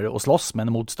vevar och slåss med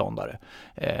en motståndare.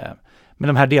 Men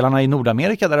de här delarna i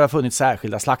Nordamerika där det har funnits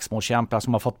särskilda slagsmålskämpar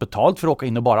som har fått betalt för att åka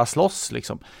in och bara slåss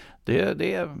liksom.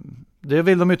 Det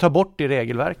vill de ju ta bort i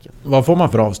regelverket. Vad får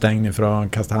man för avstängning för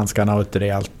att kasta handskarna och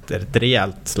ett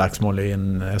rejält slagsmål i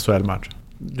en SHL-match?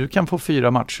 Du kan få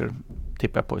 4 matcher,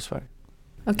 tippar jag på i Sverige.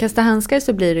 Och kasta handskar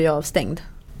så blir du ju avstängd.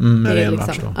 Med en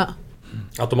match då. Ja.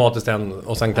 Automatiskt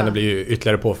och sen kan det bli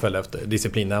ytterligare påföljd efter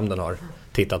disciplinnämnden har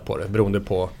tittat på det, beroende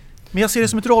på. Men jag ser det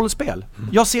som ett rollspel.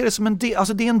 Jag ser det som en del,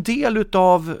 alltså det är en del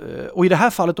utav, och i det här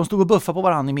fallet de stod och buffade på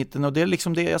varandra i mitten, och det är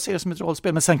liksom det, jag ser det som ett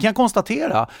rollspel. Men sen kan jag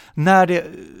konstatera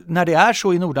när det är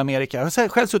så i Nordamerika, jag har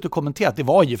själv suttit och kommenterat, det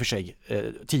var ju för sig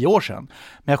 10 år sedan,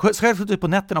 men jag har själv suttit på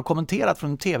nätterna och kommenterat från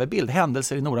en tv-bild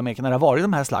händelser i Nordamerika när det har varit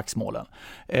de här slagsmålen.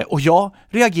 Och jag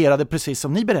reagerade precis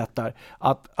som ni berättar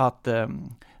att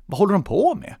vad håller de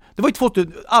på med? Det var ju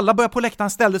 2000, alla började på läktaren,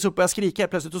 ställdes upp och började skrika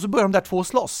plötsligt, och så började de där 2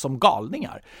 slåss som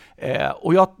galningar.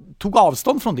 Och jag tog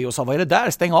avstånd från det och sa, vad är det där?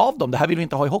 Stäng av dem, det här vill vi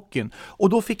inte ha i hockeyn. Och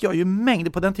då fick jag ju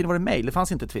mängder, på den tiden var det mejl, det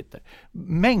fanns inte Twitter.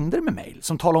 Mängder med mejl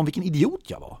som talade om vilken idiot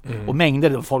jag var. Och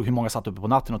mängder av folk, hur många satt uppe på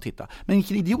natten och tittade. Men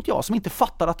vilken idiot jag var, som inte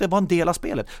fattade att det var en del av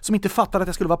spelet. Som inte fattade att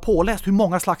jag skulle vara påläst. Hur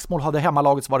många slagsmål hade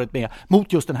hemmalagets varit med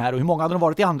mot just den här, och hur många hade de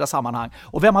varit i andra sammanhang.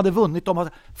 Och vem hade vunnit dem?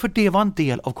 För det var en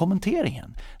del av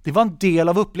kommenteringen. Det var en del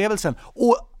av upplevelsen.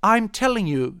 Och I'm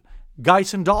telling you,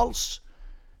 guys and dolls,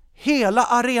 hela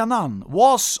arenan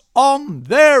was on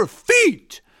their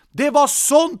feet. Det var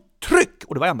sånt tryck,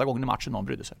 och det var enda gången i matchen någon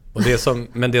brydde sig. Och det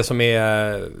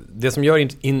som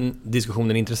gör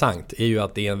diskussionen intressant är ju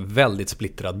att det är en väldigt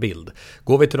splittrad bild.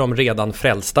 Går vi till de redan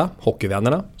frälsta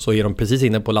hockeyvännerna så är de precis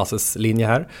inne på Lasses linje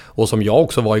här, och som jag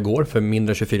också var igår för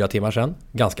mindre än 24 timmar sedan,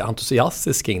 ganska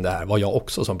entusiastisk kring det här var jag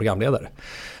också som programledare.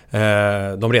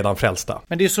 De redan frälsta.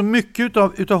 Men det är så mycket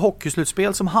utav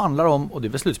hockeyslutspel som handlar om, och det är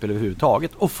väl slutspel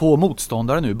överhuvudtaget, att få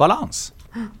motståndaren ur balans.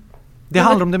 Det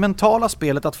handlar om det mentala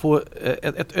spelet, att få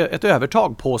ett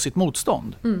övertag på sitt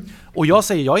motstånd. Och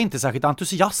jag är inte särskilt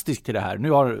entusiastisk till det här.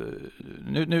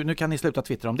 Nu kan ni sluta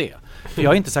twittra om det. För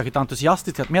jag är inte särskilt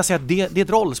entusiastisk till det, men jag säger att det är ett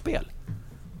rollspel.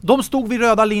 De stod vid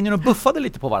röda linjen och buffade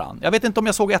lite på varandra. Jag vet inte om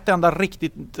jag såg ett enda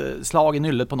riktigt slag i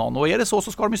nyllet på någon. Och är det så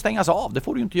ska de ju stängas av. Det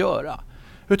får du ju inte göra.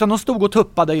 Utan de stod och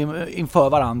tuppade inför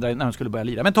varandra när de skulle börja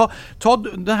lira. Men ta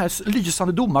den här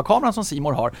lysande domarkameran som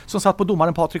Simor har, som satt på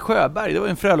domaren Patrik Sjöberg. Det var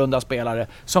en Frölunda-spelare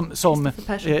som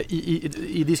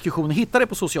i diskussionen hittade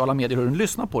på sociala medier hur den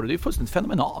lyssnar på det. Det är fullständigt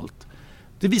fenomenalt.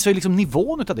 Det visar ju liksom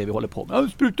nivån av det vi håller på med.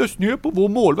 Jag sprutar snö på vår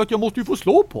målvakt, jag måste ju få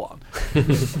slå på han.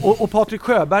 och Patrik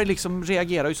Sjöberg liksom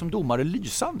reagerar ju som domare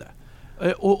lysande.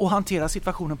 Och hanterar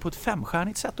situationen på ett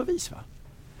 5-stjärnigt sätt och vis, va?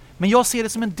 Men jag ser det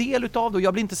som en del utav det, och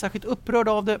jag blir inte särskilt upprörd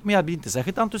av det, men jag blir inte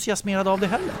särskilt entusiasmerad av det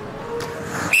heller.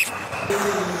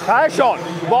 Persson!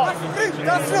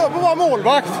 Spruta snö på vår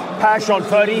målvakt! Persson,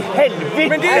 för i helvete!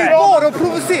 Men det är ju bara att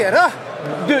provocera!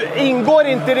 Du, ingår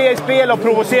inte det i spel och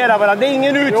provocera varandra? Det är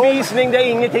ingen utvisning, det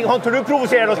är ingenting. Har inte du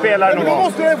provocerat någon spelare någon gång? Då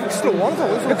måste jag slå honom.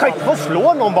 Du kan inte få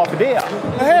slå någon bara för det.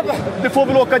 Du får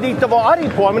väl åka dit och vara arg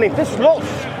på, men inte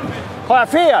slåss. Har jag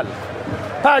fel?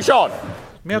 Persson!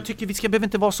 Men jag tycker det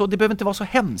behöver inte vara så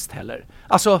hemskt heller.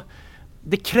 Alltså,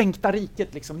 det kränkta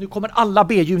riket liksom. Nu kommer alla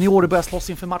B-juniorer börja slåss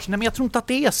inför matchen. Nej, men jag tror inte att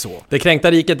det är så. Det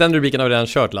kränkta riket, den rubriken har vi redan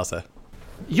kört, Lasse.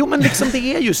 Jo, men liksom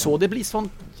det är ju så. Det blir sån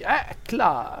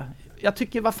jäkla... Jag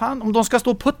tycker, vad fan, om de ska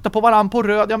stå och putta på varann på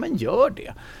röd, ja men gör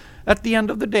det. At the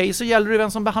end of the day så gäller det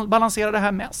vem som balanserar det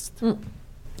här mest. Mm.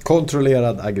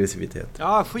 Kontrollerad aggressivitet.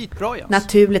 Ja, skitbra Jens.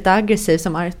 Naturligt aggressiv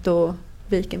som Arto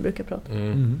Viken brukar prata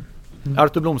om.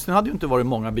 Arto Blomsten hade ju inte varit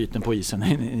många byten på isen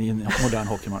i en modern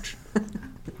hockeymatch.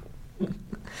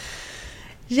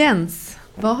 Jens,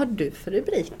 vad har du för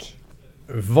rubrik?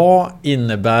 Vad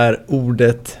innebär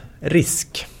ordet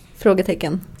risk?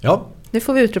 Frågetecken. Ja. Nu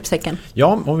får vi utropstecken.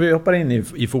 Ja, om vi hoppar in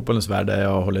i fotbollens värld där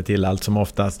jag håller till allt som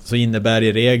oftast, så innebär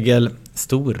i regel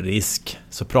stor risk,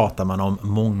 så pratar man om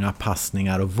många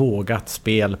passningar och vågat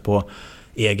spel på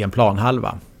egen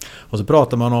planhalva. Och så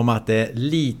pratar man om att det är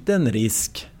liten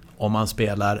risk om man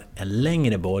spelar en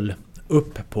längre boll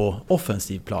upp på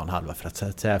offensiv planhalva för att så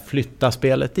att säga flytta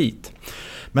spelet dit.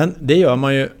 Men det gör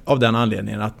man ju av den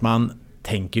anledningen att man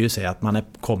tänker ju sig att man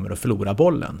kommer att förlora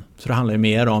bollen. Så det handlar ju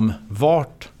mer om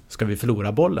vart ska vi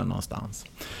förlora bollen någonstans.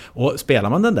 Och spelar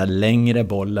man den där längre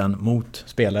bollen mot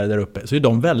spelare där uppe så är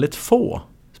de väldigt få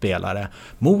spelare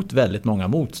mot väldigt många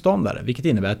motståndare, vilket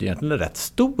innebär att det egentligen är rätt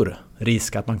stor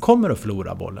risk att man kommer att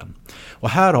förlora bollen. Och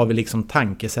här har vi liksom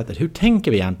tankesättet. Hur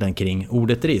tänker vi egentligen kring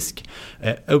ordet risk?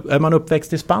 Är man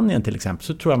uppväxt i Spanien till exempel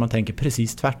så tror jag man tänker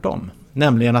precis tvärtom.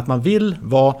 Nämligen att man vill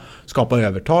skapa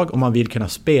övertag och man vill kunna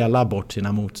spela bort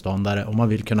sina motståndare och man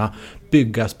vill kunna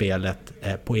bygga spelet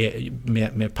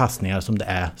med passningar som det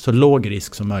är så låg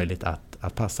risk som möjligt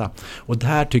att passa. Och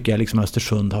där tycker jag liksom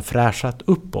Östersund har fräschat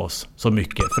upp oss så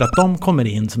mycket för att de kommer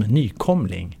in som en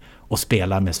nykomling och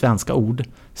spelar med svenska ord,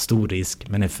 stor risk,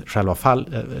 men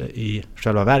i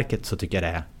själva verket så tycker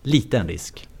jag det är liten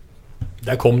risk.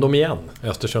 Där kom de igen,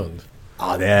 Östersund.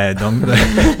 Ja, de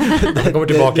kommer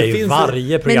tillbaka i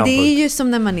varje program. Men det är ju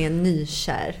som när man är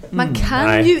nykär. Man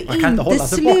kan ju inte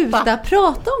sluta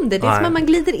prata om det. Det är som att man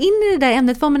glider in i det där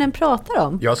ämnet vad man än pratar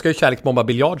om. Jag ska ju kärleksbomba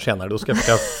biljard senare. Då ska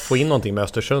jag få in någonting med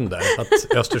Östersund där.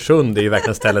 Att Östersund är ju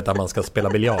verkligen stället där man ska spela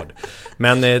biljard.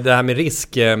 Men det här med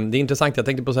risk, det är intressant. Jag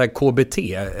tänkte på så här KBT.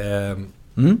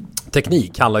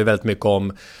 Teknik handlar ju väldigt mycket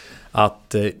om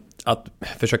att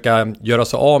försöka göra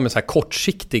sig av med så här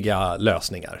kortsiktiga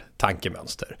lösningar,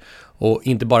 tankemönster. Och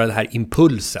inte bara den här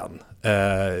impulsen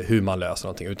hur man löser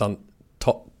någonting, utan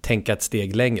tänka ett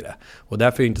steg längre. Och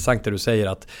därför är det intressant att du säger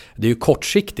att det är ju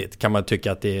kortsiktigt kan man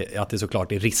tycka att det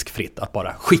såklart är riskfritt att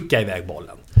bara skicka iväg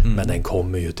bollen. Men den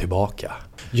kommer ju tillbaka.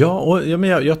 Ja, och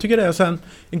jag tycker det är så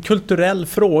en kulturell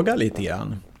fråga lite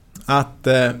grann. Att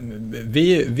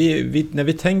när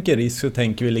vi tänker risk så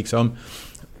tänker vi liksom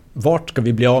vart ska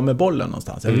vi bli av med bollen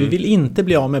någonstans? Vi vill inte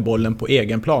bli av med bollen på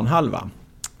egen planhalva.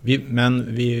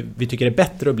 Men vi tycker det är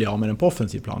bättre att bli av med den på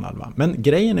offensiv planhalva. Men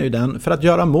grejen är ju den, för att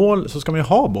göra mål så ska man ju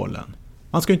ha bollen.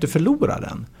 Man ska ju inte förlora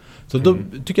den. Så då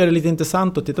tycker jag det är lite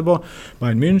intressant att titta på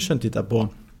Bayern München, titta på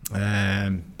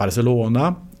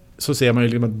Barcelona. Så ser man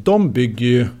ju att de bygger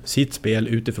ju sitt spel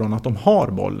utifrån att de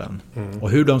har bollen. Och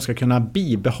hur de ska kunna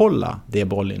bibehålla det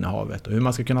bollinnehavet. Och hur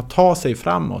man ska kunna ta sig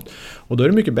framåt. Och då är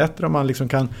det mycket bättre om man liksom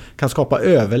kan skapa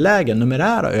överlägen,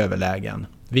 numerära överlägen.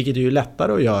 Vilket är ju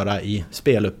lättare att göra i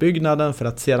speluppbyggnaden för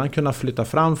att sedan kunna flytta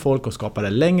fram folk och skapa det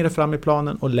längre fram i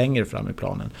planen och längre fram i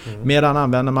planen. Medan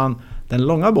använder man den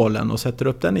långa bollen och sätter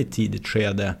upp den i ett tidigt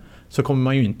skede så kommer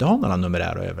man ju inte ha några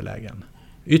numerära överlägen.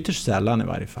 Ytterst sällan i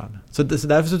varje fall. Så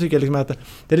därför så tycker jag liksom att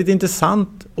det är lite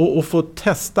intressant att få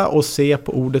testa och se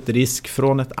på ordet risk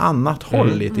från ett annat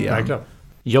håll lite grann.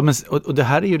 Ja, men och det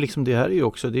här är ju liksom, det är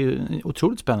en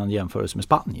otroligt spännande jämförelse med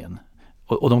Spanien.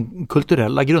 Och de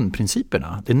kulturella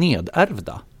grundprinciperna, det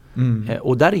nedärvda.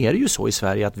 Och där är det ju så i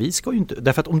Sverige att vi ska ju inte,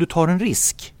 därför att om du tar en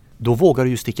risk, då vågar du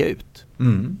ju sticka ut.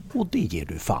 Och det ger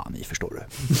du fan i, förstår du.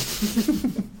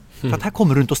 För att här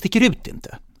kommer du inte och sticker ut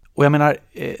inte. Och jag menar,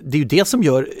 det är ju det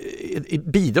som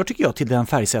bidrar tycker jag till den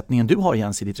färgsättningen du har,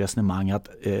 Jens, i ditt resonemang att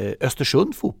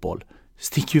Östersund fotboll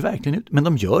sticker ju verkligen ut. Men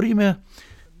de gör ju med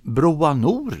Broa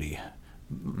Nouri,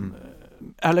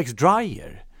 Alex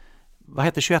Dreyer, vad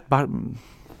heter 21?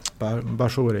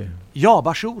 Barshouri. Ja,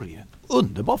 Barshouri.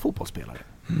 Underbar fotbollsspelare.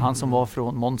 Han som var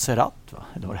från Montserrat, va?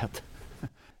 Eller vad det hette.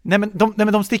 Nej men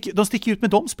de sticker ut med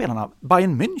de spelarna.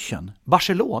 Bayern München,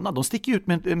 Barcelona, de sticker ut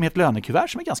med ett lönekuvert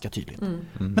som är ganska tydligt.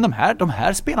 Men de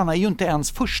här spelarna är ju inte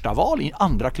ens första val i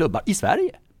andra klubbar i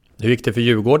Sverige. Hur gick det för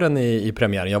Djurgården i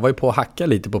premiären? Jag var ju på att hacka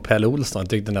lite på Pelle Olsson. Jag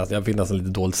tyckte att jag fick nästan lite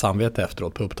dåligt samvete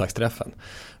efteråt på upptaktsträffen.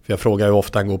 För jag frågar ju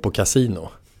ofta han går på kasino.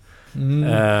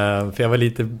 För jag var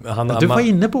lite... Du var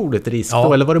inne på ordet risk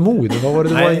då, eller var det mod? Vad var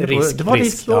det? Nej, risk. Det var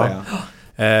risk då,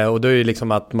 ja. Och då är ju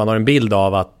liksom att man har en bild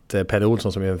av att Pelle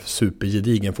Olsson som är en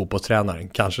supergedigen fotbollstränare,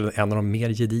 kanske en av de mer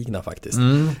gedigna faktiskt.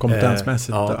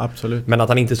 Kompetensmässigt, absolut. Men att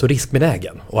han inte är så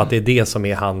riskbenägen och att det är det som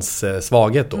är hans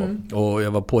svaghet då. Och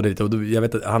jag var på det lite och jag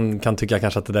vet att han kan tycka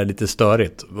kanske att det där är lite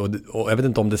störigt och jag vet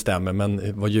inte om det stämmer,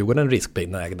 men var Djurgården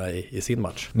riskbenägna i sin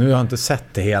match? Nu har jag inte sett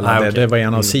det hela. Nej, det var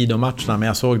en av sidomatcherna, men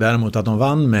jag såg däremot att de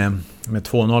vann med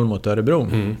 2-0 mot Örebro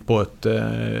på ett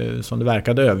som det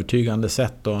verkade övertygande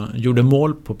sätt och gjorde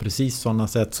mål på precis sådana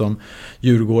sätt som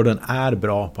Djurgården är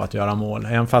bra på att göra mål.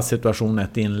 En fast situation,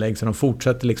 ett inlägg, så de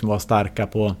fortsätter liksom vara starka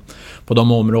på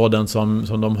de områden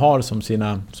som de har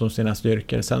som sina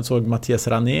styrkor. Sen såg Mattias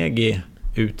Ranegi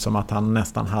ut som att han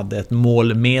nästan hade ett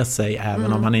mål med sig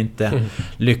även om han inte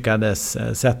lyckades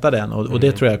sätta den och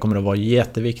det tror jag kommer att vara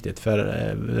jätteviktigt för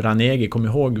Ranegi kom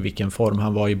ihåg vilken form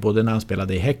han var i både när han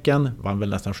spelade i Häcken, vann väl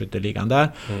nästan skytteligan där,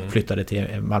 flyttade till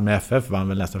Malmö FF, vann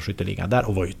väl nästan skytteligan där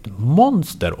och var ju ett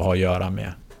monster att ha att göra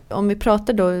med. Om vi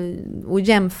pratar då och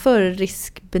jämför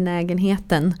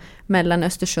riskbenägenheten mellan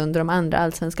Östersund och de andra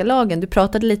allsvenska lagen. Du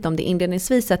pratade lite om det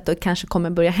inledningsvis att det kanske kommer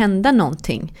börja hända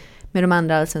någonting med de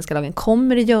andra allsvenska lagen.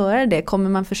 Kommer det göra det? Kommer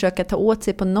man försöka ta åt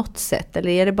sig på något sätt? Eller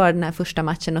är det bara den här första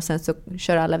matchen och sen så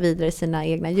kör alla vidare i sina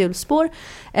egna hjulspår?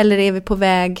 Eller är vi på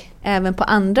väg även på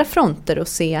andra fronter och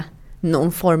se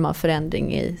någon form av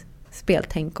förändring i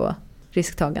speltänk och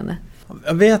risktagande?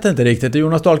 Jag vet inte riktigt.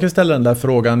 Jonas Dahlqvist ställde den där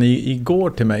frågan igår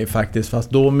till mig faktiskt. Fast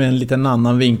då med en liten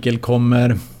annan vinkel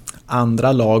kommer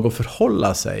andra lag att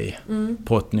förhålla sig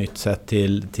på ett nytt sätt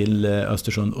till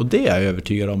Östersund. Och det är jag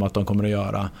övertygad om att de kommer att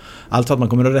göra. Alltså att man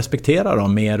kommer att respektera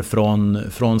dem mer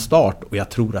från start. Och jag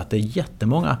tror att det är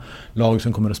jättemånga lag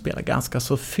som kommer att spela ganska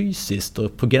så fysiskt.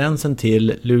 Och på gränsen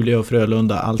till Luleå och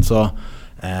Frölunda. Alltså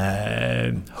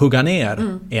hugga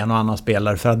ner en och annan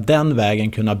spelare för att den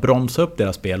vägen kunna bromsa upp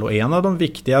deras spel. Och en av de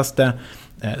viktigaste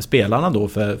spelarna då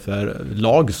för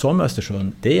lag som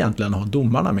Östersund, det är egentligen att ha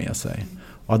domarna med sig.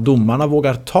 Och att domarna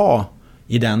vågar ta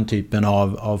i den typen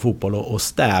av fotboll och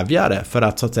stävja det för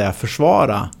att så att säga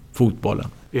försvara fotbollen.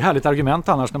 Det är ett härligt argument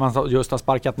annars när man just har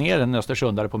sparkat ner en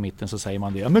östersundare på mitten så säger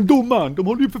man det. Men domaren, de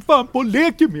håller ju för fan på och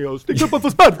leker med oss. Det är klart man får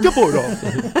sparka på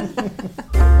dem.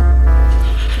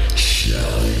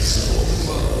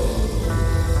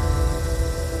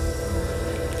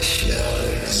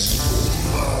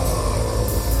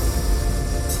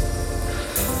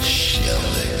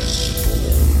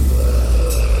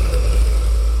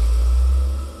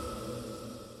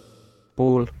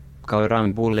 Pool,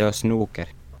 kauran, bulle och snooker.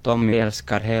 Tommy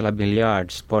älskar hela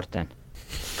biljardsporten.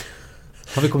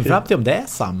 Har vi kommit fram till om det är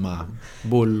samma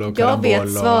bull och karambol? Jag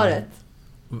vet svaret.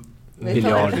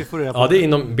 Biljard. Ja, det är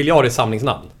inom biljard i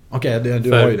samlingsnamn. Okej,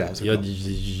 du har ju det.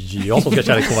 Jag som ska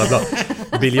kärlekskomma ibland.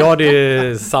 Biljard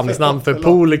är samlingsnamn för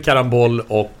pool, karambol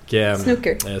och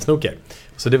snooker.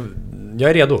 Så jag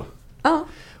är redo. Ja.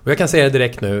 Och jag kan säga det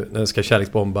direkt nu när jag ska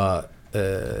kärleksbomba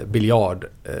biljard,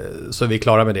 så är vi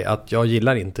klara med det, att jag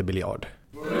gillar inte biljard.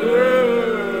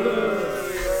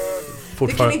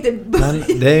 Fortfarande. Men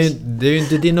det är ju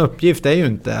inte din uppgift, det är ju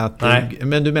inte att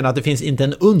men du menar att det finns inte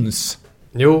en uns.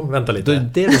 Jo, vänta lite. Det är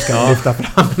det du ska lyfta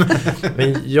fram.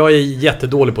 Men jag är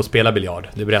jättedålig på att spela biljard.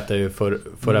 Det berättade jag ju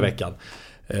förra veckan.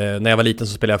 När jag var liten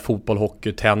så spelade jag fotboll,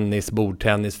 hockey, tennis,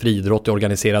 bordtennis, friidrott i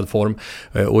organiserad form.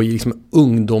 Och liksom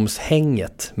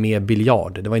ungdomshänget med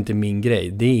biljard, det var inte min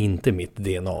grej. Det är inte mitt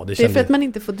DNA. Det är för att man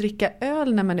inte får dricka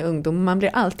öl när man är ungdom. Man blir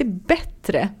alltid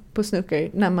bättre på snooker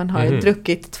när man har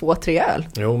druckit 2-3 öl.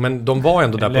 Jo, men de var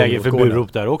ändå där på ungdomsgården. Läge för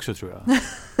burop där också, tror jag.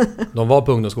 De var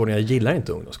på ungdomsgården. Jag gillar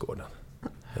inte ungdomsgården.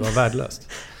 Det var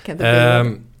värdelöst.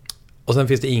 Och sen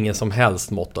finns det ingen som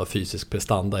helst mått av fysisk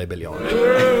prestanda i biljard.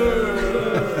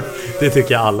 Det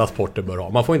tycker jag alla sporter bör ha.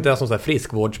 Man får inte ens sån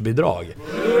friskvårdsbidrag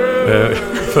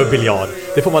för biljard.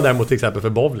 Det får man däremot till exempel för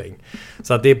bowling.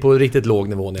 Så att det är på riktigt låg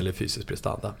nivå när det gäller fysisk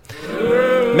prestanda.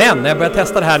 Men när jag börjar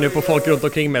testa det här nu på folk runt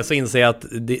omkring mig så inser jag att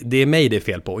det är mig det är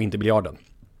fel på, inte biljarden.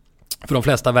 För de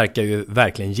flesta verkar ju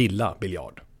verkligen gilla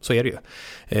biljard. Så är det ju.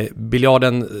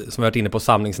 Biljarden som vi har varit inne på,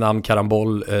 samlingsnamn,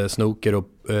 karambol, snooker och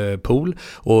pool.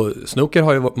 Och snooker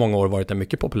har ju många år varit en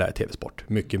mycket populär tv-sport.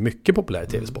 Mycket populär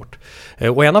tv-sport.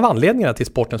 Och en av anledningarna till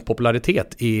sportens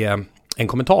popularitet är en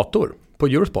kommentator på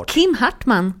Eurosport. Kim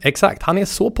Hartman. Exakt, han är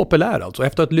så populär alltså.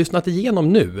 Efter att ha lyssnat igenom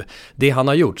nu det han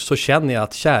har gjort så känner jag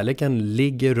att kärleken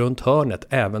ligger runt hörnet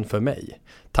även för mig.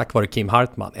 Tack vare Kim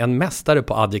Hartman. En mästare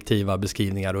på adjektiva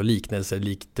beskrivningar och liknelser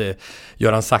likt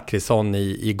Göran Zachrisson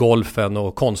i golfen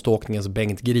och konståkningens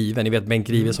Bengt Grive. Ni vet Bengt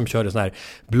Grive som körde sån här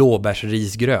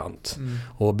blåbärsrisgrönt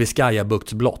och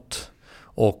Biscayabuktsblått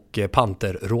och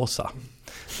panterrosa.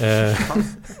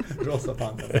 Rosa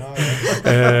panter.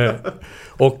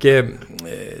 Och det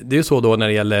är ju så då när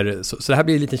det gäller, så det här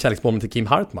blir en liten kärleksboll till Kim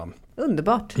Hartman.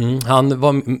 Underbart. Han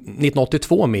var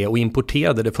 1982 med och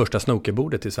importerade det första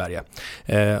snookerbordet till Sverige.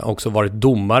 Också varit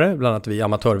domare bland annat vid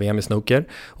amatör-VM i snooker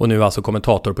och nu alltså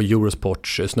kommentator på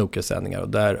Eurosports snookersändningar och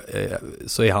där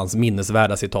så är hans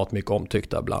minnesvärda citat mycket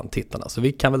omtyckta bland tittarna. Så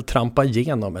vi kan väl trampa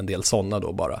igenom en del sådana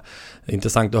då bara.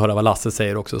 Intressant att höra vad Lasse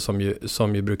säger också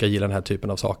som ju brukar gilla den här typen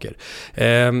av saker.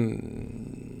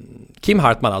 Kim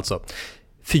Hartman alltså.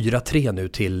 4-3 nu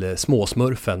till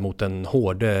småsmurfen mot den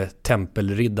hårde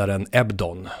tempelriddaren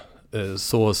Ebdon.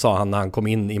 Så sa han när han kom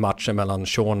in i matchen mellan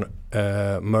Sean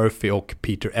Murphy och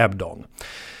Peter Ebdon.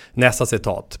 Nästa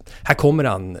citat. Här kommer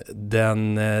han,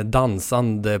 den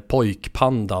dansande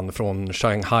pojkpandan från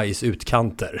Shanghais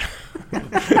utkanter.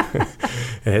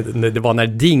 Det var när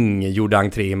Ding gjorde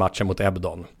entré i matchen mot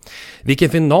Ebdon. Vilken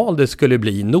final det skulle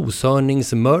bli.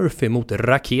 Noshörnings Murphy mot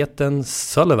raketen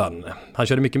Sullivan. Han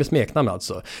körde mycket med smeknamn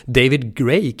alltså. David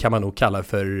Gray kan man nog kalla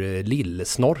för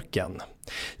Lillsnorken.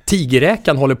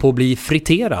 Tigerräkan håller på att bli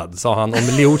friterad, sa han om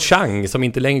Liu Chang som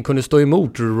inte längre kunde stå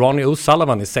emot Ronnie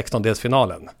O'Sullivan i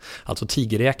 16-delsfinalen. Alltså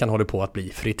tigerräkan håller på att bli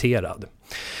friterad.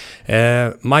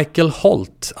 Michael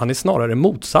Holt, han är snarare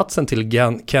motsatsen till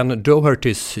Ken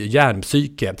Dohertys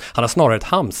hjärnpsyke. Han har snarare ett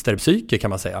hamsterpsyke kan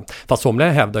man säga. Fast somliga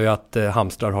hävdar ju att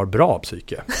hamstrar har bra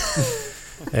psyke.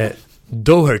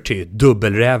 Doherty,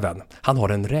 dubbelräven. Han har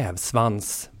en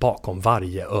rävsvans bakom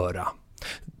varje öra.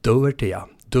 Doherty, ja.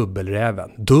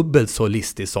 Dubbelräven. Dubbelt så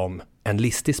listig som en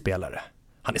listig spelare.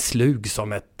 Han är slug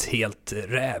som ett helt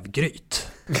rävgryt.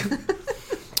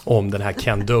 Om den här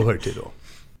Ken Doherty då.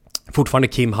 Fortfarande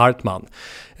Kim Hartman.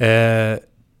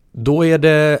 Då är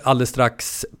det alldeles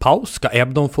strax paus. Ska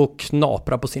Ebdon få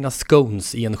knapra på sina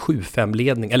scones i en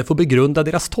 7-5-ledning eller få begrunda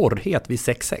deras torrhet vid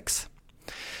 6-6?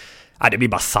 Det blir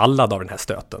bara sallad av den här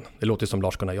stöten. Det låter som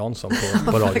Lars-Gunnar Jansson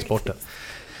på radiosporten.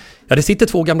 Ja, det sitter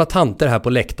 2 gamla tanter här på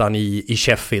läktaren i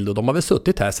Sheffield och de har väl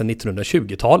suttit här sedan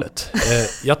 1920-talet.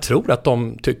 Jag tror att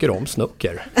de tycker om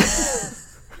snooker.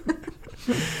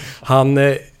 Han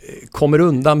kommer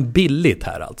undan billigt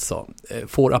här alltså.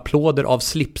 Får applåder av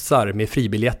slipsar med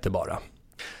fribiljetter bara.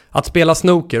 Att spela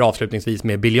snooker avslutningsvis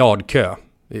med biljardkö.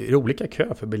 Det är olika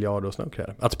kö för biljard och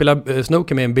snooker. Att spela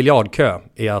snooker med en biljardkö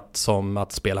är som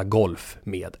att spela golf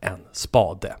med en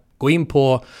spade. Gå in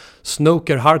på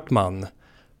Snooker Hartman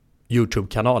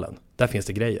YouTube-kanalen. Där finns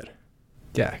det grejer.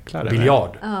 Jäklar.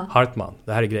 Biljard, Hartman.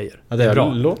 Det här är grejer. Ja, det är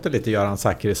bra. Låter lite Göran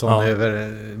Zachrisson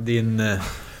över din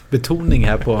betoning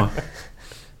här på...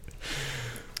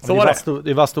 Det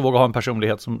är vasst att våga ha en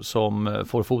personlighet som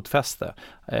får fotfäste.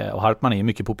 Och Hartman är ju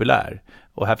mycket populär.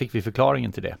 Och här fick vi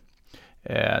förklaringen till det.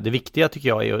 Det viktiga tycker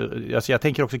jag är, alltså jag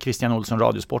tänker också Christian Olsson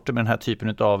Radiosporter med den här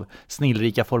typen av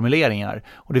snillrika formuleringar.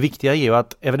 Och det viktiga är ju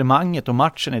att evenemanget och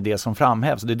matchen är det som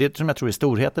framhävs. Det är det som jag tror är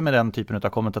storheten med den typen av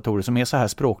kommentatorer som är så här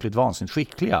språkligt vansinnigt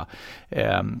skickliga.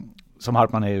 Som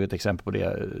Hartman är ju ett exempel på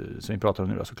det som vi pratar om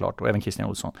nu då, såklart, och även Christian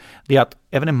Olsson. Det är att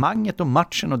evenemanget och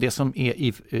matchen och det som är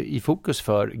i fokus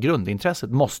för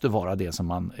grundintresset måste vara det som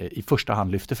man i första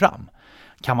hand lyfter fram.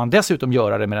 Kan man dessutom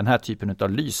göra det med den här typen av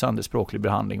lysande språklig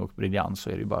behandling och briljans så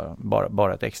är det ju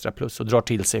bara ett extra plus och drar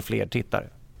till sig fler tittare.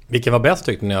 Vilken var bäst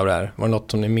tyckte ni av det här? Var det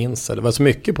något som ni minns? Eller var det så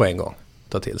mycket på en gång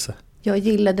att ta till sig? Jag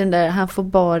gillar den där, han får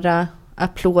bara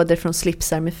applåder från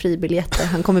slipsar med fribiljetter.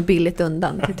 Han kommer billigt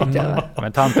undan, det tyckte jag var.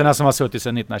 Men tanterna som har suttit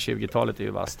sedan 1920-talet är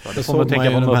ju vast. Det får man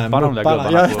tänka på mupparna, de där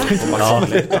gubbarna på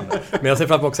Men jag ser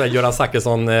fram emot också Göran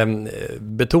Zachrisson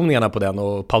betoningarna på den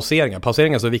och pauseringar.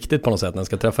 Pauseringar är så viktigt på något sätt när den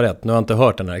ska träffa rätt. Nu har jag inte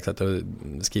hört den här exakt, jag har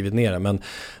skrivit ner den. Men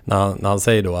när han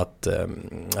säger då att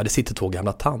det sitter 2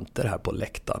 gamla tanter här på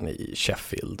läktaren i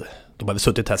Sheffield. De har väl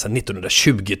suttit här sedan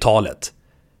 1920-talet.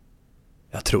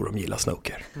 Jag tror de gillar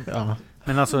snooker. Ja.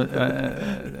 Men alltså,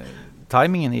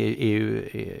 tajmingen är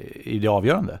ju det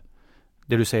avgörande.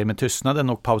 Det du säger med tystnaden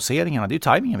och pauseringarna, det är ju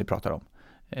tajmingen vi pratar om.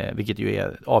 Vilket ju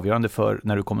är avgörande för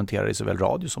när du kommenterar i såväl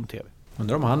radio som tv.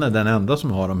 Undrar om han är den enda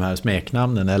som har de här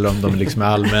smeknamnen eller om de liksom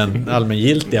är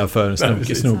allmängiltiga för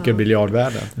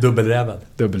snooker-biljardvärlden.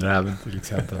 Dubbelräven till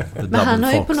exempel. Men han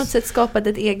har ju på något sätt skapat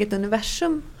ett eget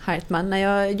universum, Hartman. När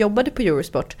jag jobbade på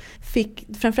Eurosport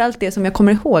framförallt det som jag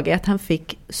kommer ihåg är att han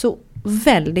fick så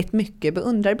väldigt mycket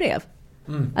beundrarbrev.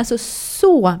 Alltså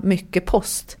så mycket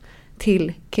post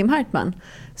till Kim Hartman.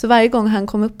 Så varje gång han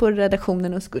kom upp på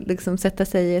redaktionen och skulle liksom sätta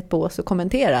sig i ett bås och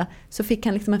kommentera, så fick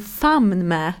han liksom en famn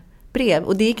med brev.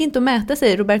 Och det gick inte att mäta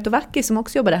sig. Roberto Vacchi som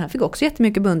också jobbade, han fick också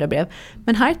jättemycket beundrarbrev.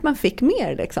 Men Hartman fick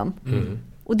mer liksom.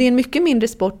 Och det är en mycket mindre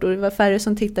sport och det var färre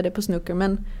som tittade på snooker.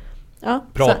 Men ja,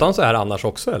 pratar han så här annars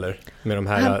också eller? Med de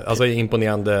här alltså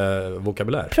imponerande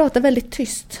vokabulär? Pratar väldigt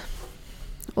tyst.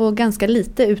 Och ganska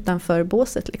lite utanför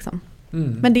båset liksom.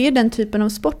 Men det är ju den typen av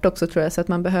sport också tror jag, så att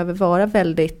man behöver vara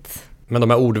väldigt... Men de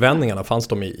här ordvändningarna, fanns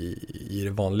de i det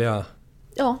vanliga?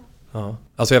 Ja.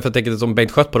 Alltså jag tänker som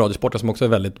Bengt Skött på Radiosporten som också är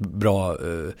väldigt bra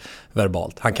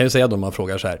verbalt. Han kan ju säga då man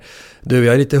frågar så här: du,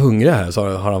 jag är lite hungrig här, så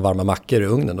har han varma mackor i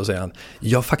ugnen. Då säger han: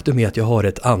 ja, faktum är att jag har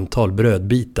ett antal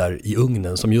brödbitar i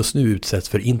ugnen som just nu utsätts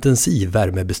för intensiv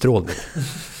värmebestrålning.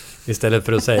 Istället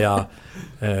för att säga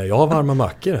jag har varma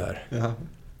mackor här.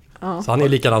 Ja. Så han är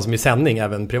likadan som i sändning,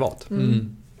 även privat.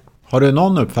 Har du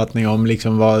någon uppfattning om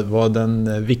liksom vad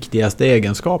den viktigaste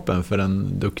egenskapen för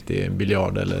en duktig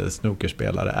biljard- eller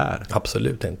snookerspelare är?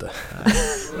 Absolut inte.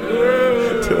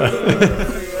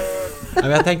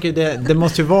 Jag tänker det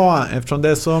måste ju vara, eftersom det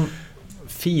är så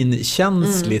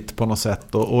finkänsligt på något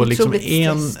sätt. Och liksom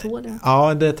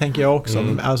ja, det tänker jag också.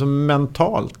 Alltså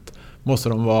mentalt måste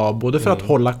de vara, både för att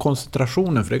hålla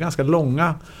koncentrationen, för det är ganska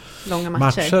långa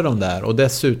matcher de där. Och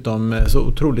dessutom så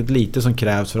otroligt lite som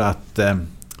krävs för att...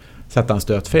 sätta en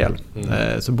stöt fel.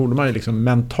 Så borde man ju liksom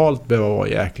mentalt behöva vara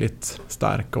jäkligt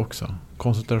stark också.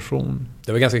 Koncentration.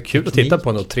 Det var ganska kul att titta på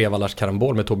en trevallars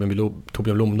karambol med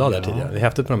Torbjörn Blomdahl där tidigare. Det är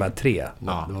häftigt med de här tre.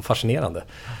 Ja. Det var fascinerande.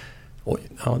 Oj,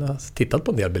 jag har tittat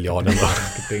på en del biljarden då.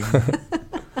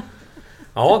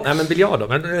 Ja, nej men biljard då.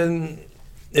 Men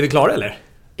är vi klara eller?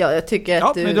 Ja, jag tycker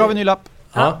att nu drar vi en ny lapp.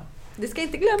 Ja. Det ska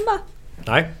inte glömma.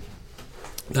 Nej.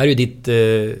 Det här är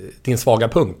ju din svaga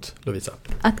punkt, Lovisa.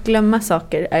 Att glömma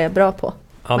saker är jag bra på.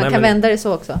 Ja, man kan vända det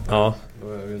så också. Ja.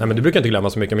 Nej, men du brukar inte glömma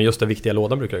så mycket, men just den viktiga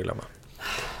lådan brukar jag glömma.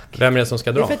 Vem är det som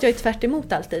ska dra? Det är för att jag är tvärt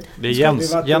emot alltid. Det är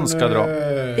Jens ska dra.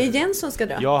 Det är Jens som ska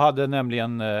dra. Jag hade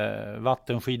nämligen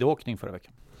vattenskidåkning förra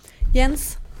veckan.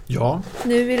 Jens. Ja.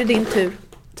 Nu är det din tur.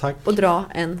 Tack. Och dra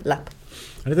en lapp.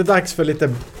 Det är lite dags för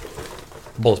lite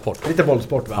bollsport. Lite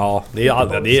bollsport, va? Ja,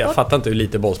 jag fattar inte hur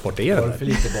lite bollsport det är. För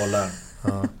lite bollar.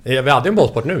 Ja. Vi hade en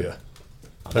bollsport nu ju.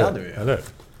 Ja, det hade vi. Eller?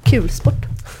 Kul sport.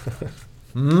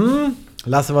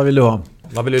 Lasse, vad vill du ha?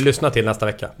 Vad vill du lyssna till nästa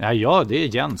vecka? Ja, det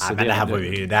är Jens. Nej, men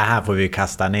det här får vi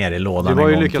kasta ner i lådan. Du har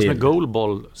ju lyckats med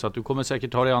goalball, så att du kommer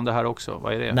säkert ta dig an det här också.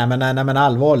 Vad är det? Nej men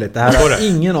allvarligt. Det här har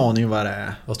ingen aning vad det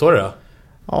är. Vad står det då?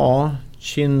 Ja,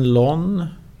 Chinlon.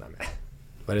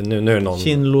 Vad är det nu? Nu är det någon...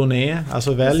 Chinloné.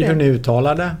 Alltså välj hur ni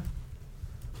uttalar det.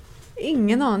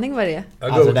 Ingen aning vad det är.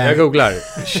 Jag googlar.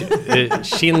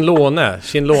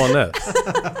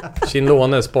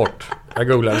 Chinlone sport. Jag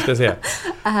googlar, ska se.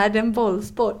 Är det en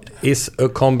bollsport? Is a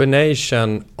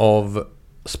combination of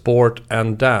sport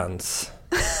and dance.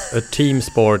 A team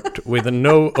sport with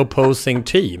no opposing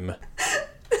team.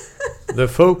 The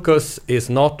focus is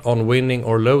not on winning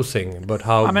or losing, but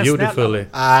how beautifully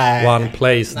one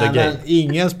plays the game.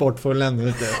 Ingen sport får lämna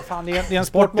inte. Fan, det är en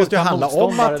sport måste ju handla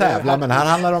om att tävla, men här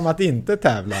handlar det om att inte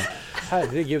tävla.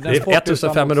 Herregud, det är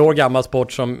 1500 år gammal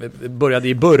sport som började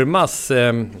i Burmas...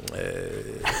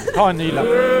 Ta en ny lapp.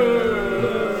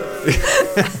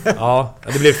 Ja,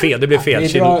 det blev fel.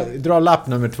 Vi drar lapp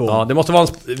nummer 2. Ja, det måste vara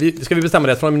ska vi bestämma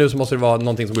det? Från nu så måste det vara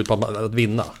någonting som går ut på att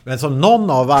vinna. Men som någon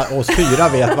av oss 4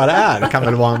 vet vad det är, kan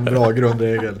väl vara en bra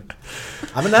grundregel.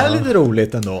 Ja, men det här är lite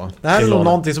roligt ändå. Det här är nog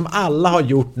någonting som alla har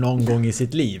gjort någon gång i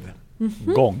sitt liv.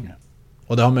 Gång.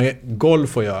 Och det har med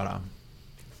golf att göra.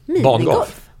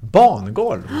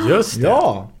 Bangolf. Just det.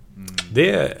 Ja.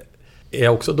 Det är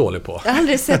jag också dålig på. Jag har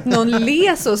aldrig sett någon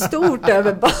le så stort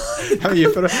över I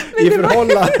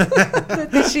förhållande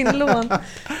till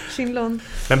Chinlon.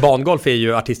 Men bangolf är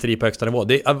ju artisteri på högsta nivå.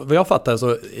 Vad jag fattar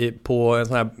så på en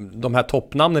sån här, de här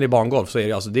toppnamnen i bangolf så är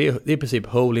det alltså det är i princip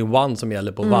hole in one som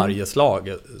gäller på varje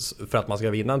slag för att man ska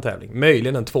vinna en tävling.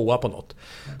 Möjligen en 2 på något.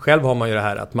 Själv har man ju det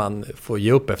här att man får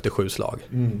ge upp efter 7 slag.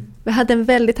 Vi hade en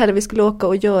väldigt härlig, vi skulle åka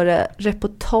och göra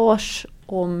reportage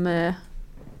om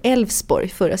Elfsborg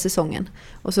förra säsongen.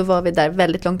 Och så var vi där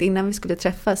väldigt långt innan vi skulle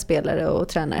träffa spelare och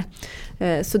tränare.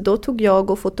 Så då tog jag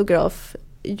och fotograf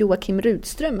Joakim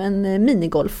Rudström en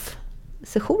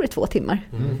minigolfsession i 2 timmar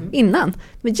innan.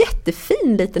 Det var en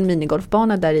jättefin liten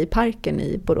minigolfbana där i parken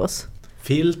i Borås.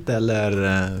 Filt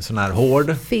eller sån här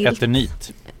hård?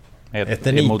 Eternit.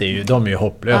 Eternit är ju, de är ju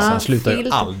hopplösa, slutar ju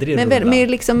aldrig rulla. Men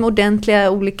med liksom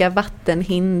ordentliga olika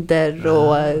vattenhinder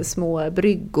och små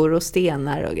bryggor och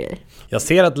stenar och grejer. Jag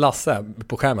ser att Lasse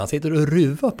på skärmen, han sitter och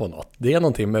ruvar på något. Det är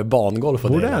någonting med bangolf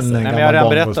och det. Nej, men jag har redan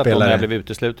berättat om när jag blev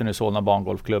utesluten i Solna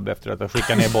bangolfklubb efter att jag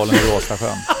skickade ner bollen i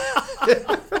Råstasjön.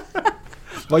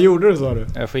 Vad gjorde du, sa du?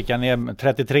 Jag skickade ner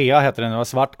 33 hette den, det var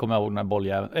svart, kommer jag ihåg, när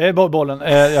bollen.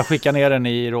 Jag skickade ner den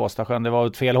i Råstasjön. Det var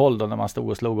åt fel håll då när man stod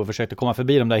och slog och försökte komma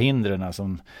förbi de där hindren.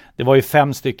 Det var ju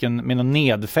 5 stycken med någon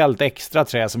nedfält extra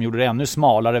trä som gjorde det ännu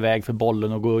smalare väg för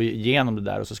bollen att gå igenom det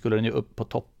där, och så skulle den ju upp på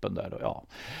toppen där. Ja.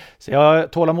 Så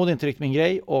jag tålamod inte riktigt min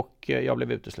grej och jag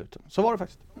blev utesluten. Så var det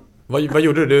faktiskt. Vad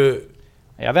gjorde du?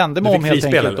 Jag vände mig om helt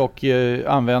enkelt och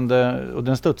använde, och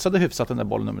den studsade hyfsat den där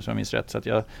bollen, som jag minns rätt, så att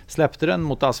jag släppte den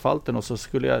mot asfalten och så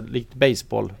skulle jag likt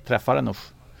baseball träffa den, och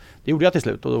det gjorde jag till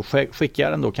slut, och då skickade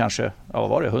jag den då kanske, vad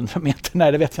var det, 100 meter?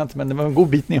 Nej, det vet jag inte, men det var en god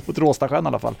bit ner mot Råstasjön i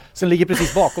alla fall. Sen ligger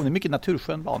precis bakom, det är mycket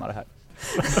naturskön bana det här.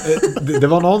 Det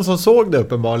var någon som såg det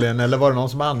uppenbarligen, eller var det någon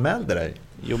som anmälde dig?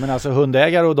 Jo, men alltså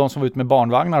hundägare och de som var ute med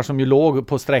barnvagnar som ju låg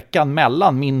på sträckan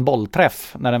mellan min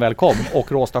bollträff när den väl kom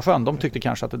och Råstasjön, de tyckte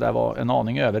kanske att det där var en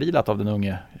aning överilat av den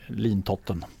unge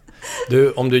lintotten.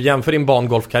 Du, om du jämför din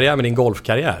bangolfkarriär med din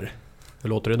golfkarriär, hur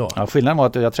låter det då? Ja, skillnaden var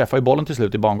att jag träffade ju bollen till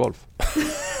slut i bangolf.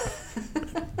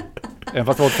 Även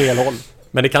fast det var åt fel håll.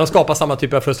 Men det kan skapa samma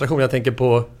typ av frustration. Jag tänker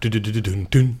på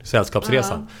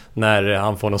Sällskapsresan. När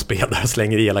han får någon spelare och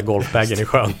slänger i hela golfbagen i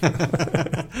sjön.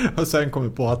 Och sen kommer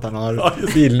på att han har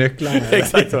bilnycklarna.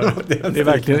 Exakt. Det är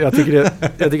verkligen, jag tycker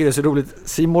det är så roligt.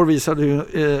 Simor visade ju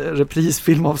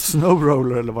reprisfilm av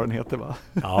Snowroller eller vad den heter, va?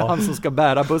 Ja. Han som ska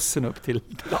bära bussen upp till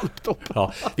Alptopp.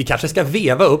 Ja. Vi kanske ska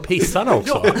veva upp hissarna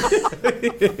också. Ja.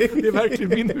 Det är verkligen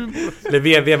min humor. Eller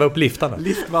veva upp liftarna.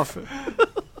 Liftwaffe.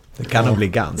 Det kan nog bli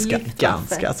ganska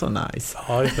så nice.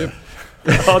 Ja,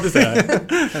 det ser jag.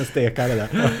 En stekare där.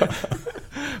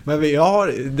 Men det har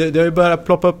ju börjat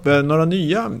ploppa upp några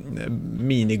nya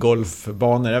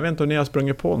minigolfbanor. Jag vet inte om ni har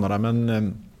sprungit på några,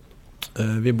 men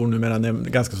vi bor numera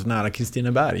ganska så nära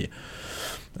Kristineberg.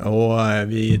 Och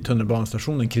vid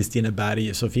tunnelbanestationen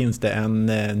Kristineberg så finns det en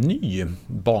ny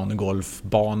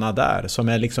bangolfbana där som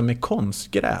är liksom med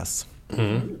konstgräs.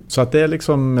 Mm. Så att det är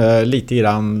liksom lite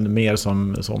grann mer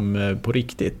som på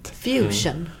riktigt.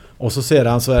 Fusion. Och så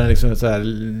sedan så är det liksom, så här,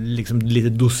 liksom lite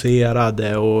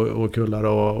doserade och kullar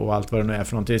och allt vad det nu är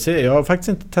för någonting. Så jag har faktiskt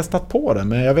inte testat på det,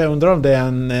 men jag undrar om det är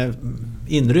en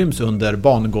inryms under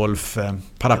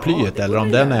bangolf-paraplyet, eller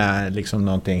om den är liksom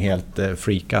någonting helt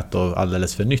freakat och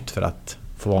alldeles för nytt för att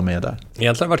få vara med där.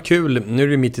 Egentligen har det varit kul, nu är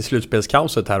det mitt i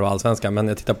slutspelskaoset här och allsvenskan, men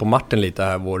jag tittar på Martin lite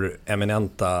här, vår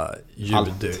eminenta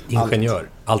ljudingenjör.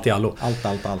 Allt i allo. Allt.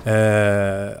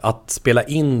 Att spela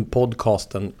in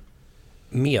podcasten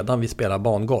medan vi spelar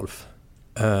bangolf.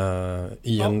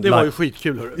 Det var ju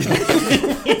skitkul, hörru.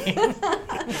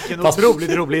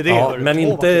 Vilken rolig idé. Ja, men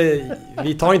inte,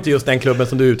 vi tar inte just den klubben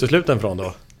som du är utesluten från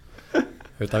då.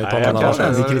 Utan vi tar någon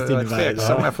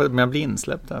annan. Men jag blir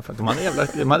insläppt där. För att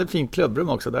de hade ett fint klubbrum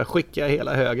också. Där skickade jag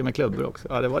hela högen med klubbor också.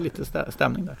 Ja, det var lite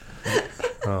stämning där.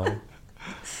 Ja.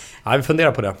 Ja, vi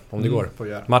funderar på det om det går.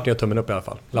 Martin gör tummen upp i alla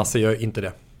fall. Lasse gör inte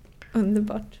det.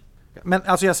 Underbart. Men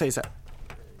alltså jag säger så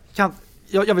här.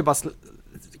 Jag vill bara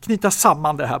knyta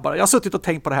samman det här bara. Jag har suttit och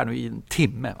tänkt på det här nu i en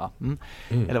timme. Va?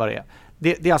 Eller vad det är.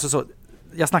 Det är alltså så.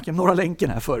 Jag snackade om Norra länken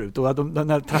här förut. Och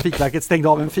när Trafikverket stängde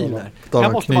av en fil där.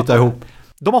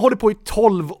 De har hållit på i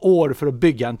 12 år för att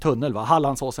bygga en tunnel, va?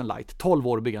 Hallandsåsen Light. 12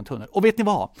 år att bygga en tunnel. Och vet ni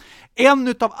vad?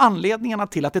 En av anledningarna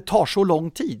till att det tar så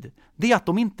lång tid, det är att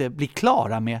de inte blir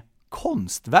klara med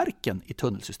konstverken i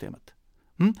tunnelsystemet.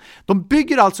 De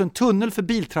bygger alltså en tunnel för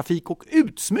biltrafik och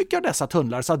utsmyckar dessa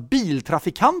tunnlar så att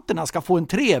biltrafikanterna ska få en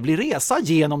trevlig resa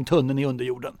genom tunneln i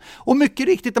underjorden. Och mycket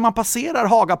riktigt, när man passerar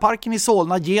Hagaparken i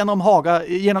Solna genom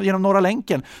Norra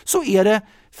länken, så är det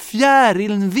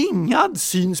fjärilen Vingad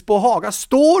syns på Haga,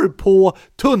 står på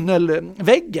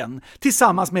tunnelväggen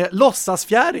tillsammans med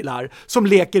låtsasfjärilar som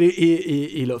leker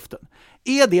i luften.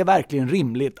 Är det verkligen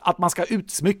rimligt att man ska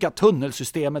utsmycka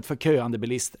tunnelsystemet för köande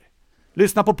bilister?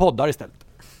 Lyssna på poddar istället.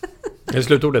 Är det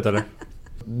slutordet eller?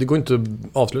 Det går inte att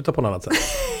avsluta på något annat sätt.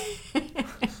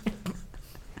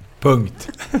 Punkt.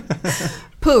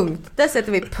 Punkt. Där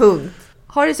sätter vi punkt.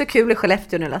 Har det så kul i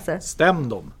Skellefteå nu, Lasse? Stäm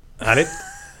dem. Härligt.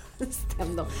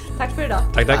 Stäm dem. Tack för idag.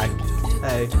 Tack.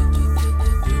 Hej.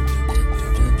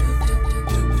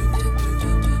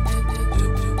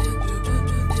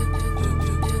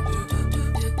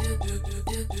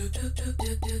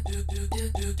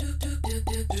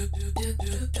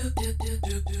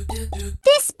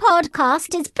 This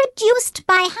podcast is produced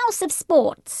by House of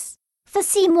Sports. For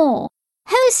see more,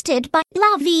 hosted by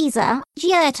La Visa,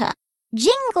 Gieta.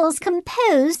 Jingles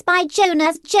composed by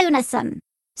Jonas Jonasson.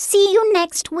 See you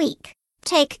next week.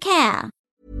 Take care.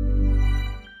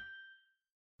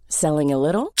 Selling a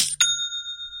little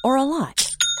or a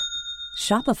lot?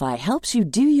 Shopify helps you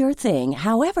do your thing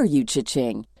however you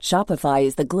cha-ching. Shopify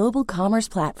is the global commerce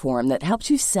platform that helps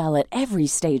you sell at every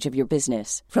stage of your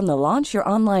business. From the launch your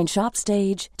online shop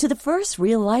stage to the first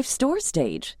real-life store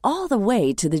stage, all the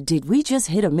way to the did we just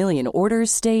hit a million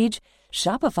orders stage.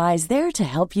 Shopify is there to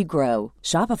help you grow.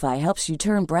 Shopify helps you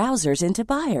turn browsers into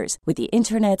buyers with the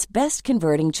internet's best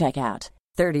converting checkout.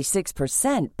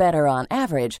 36% better on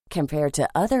average compared to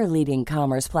other leading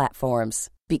commerce platforms.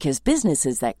 Because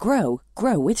businesses that grow,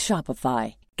 grow with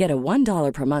Shopify. Get a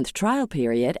 $1 per month trial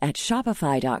period at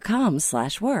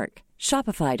shopify.com/work.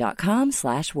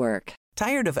 Shopify.com/work.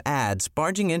 Tired of ads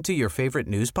barging into your favorite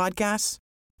news podcasts?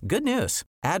 Good news.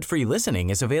 Ad-free listening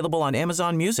is available on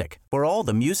Amazon Music for all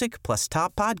the music plus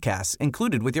top podcasts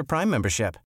included with your Prime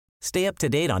membership. Stay up to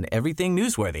date on everything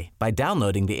newsworthy by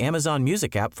downloading the Amazon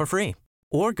Music app for free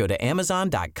or go to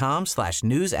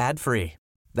amazon.com/news ad free.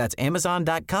 That's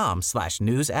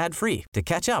amazon.com/news ad free to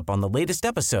catch up on the latest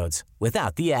episodes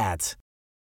without the ads.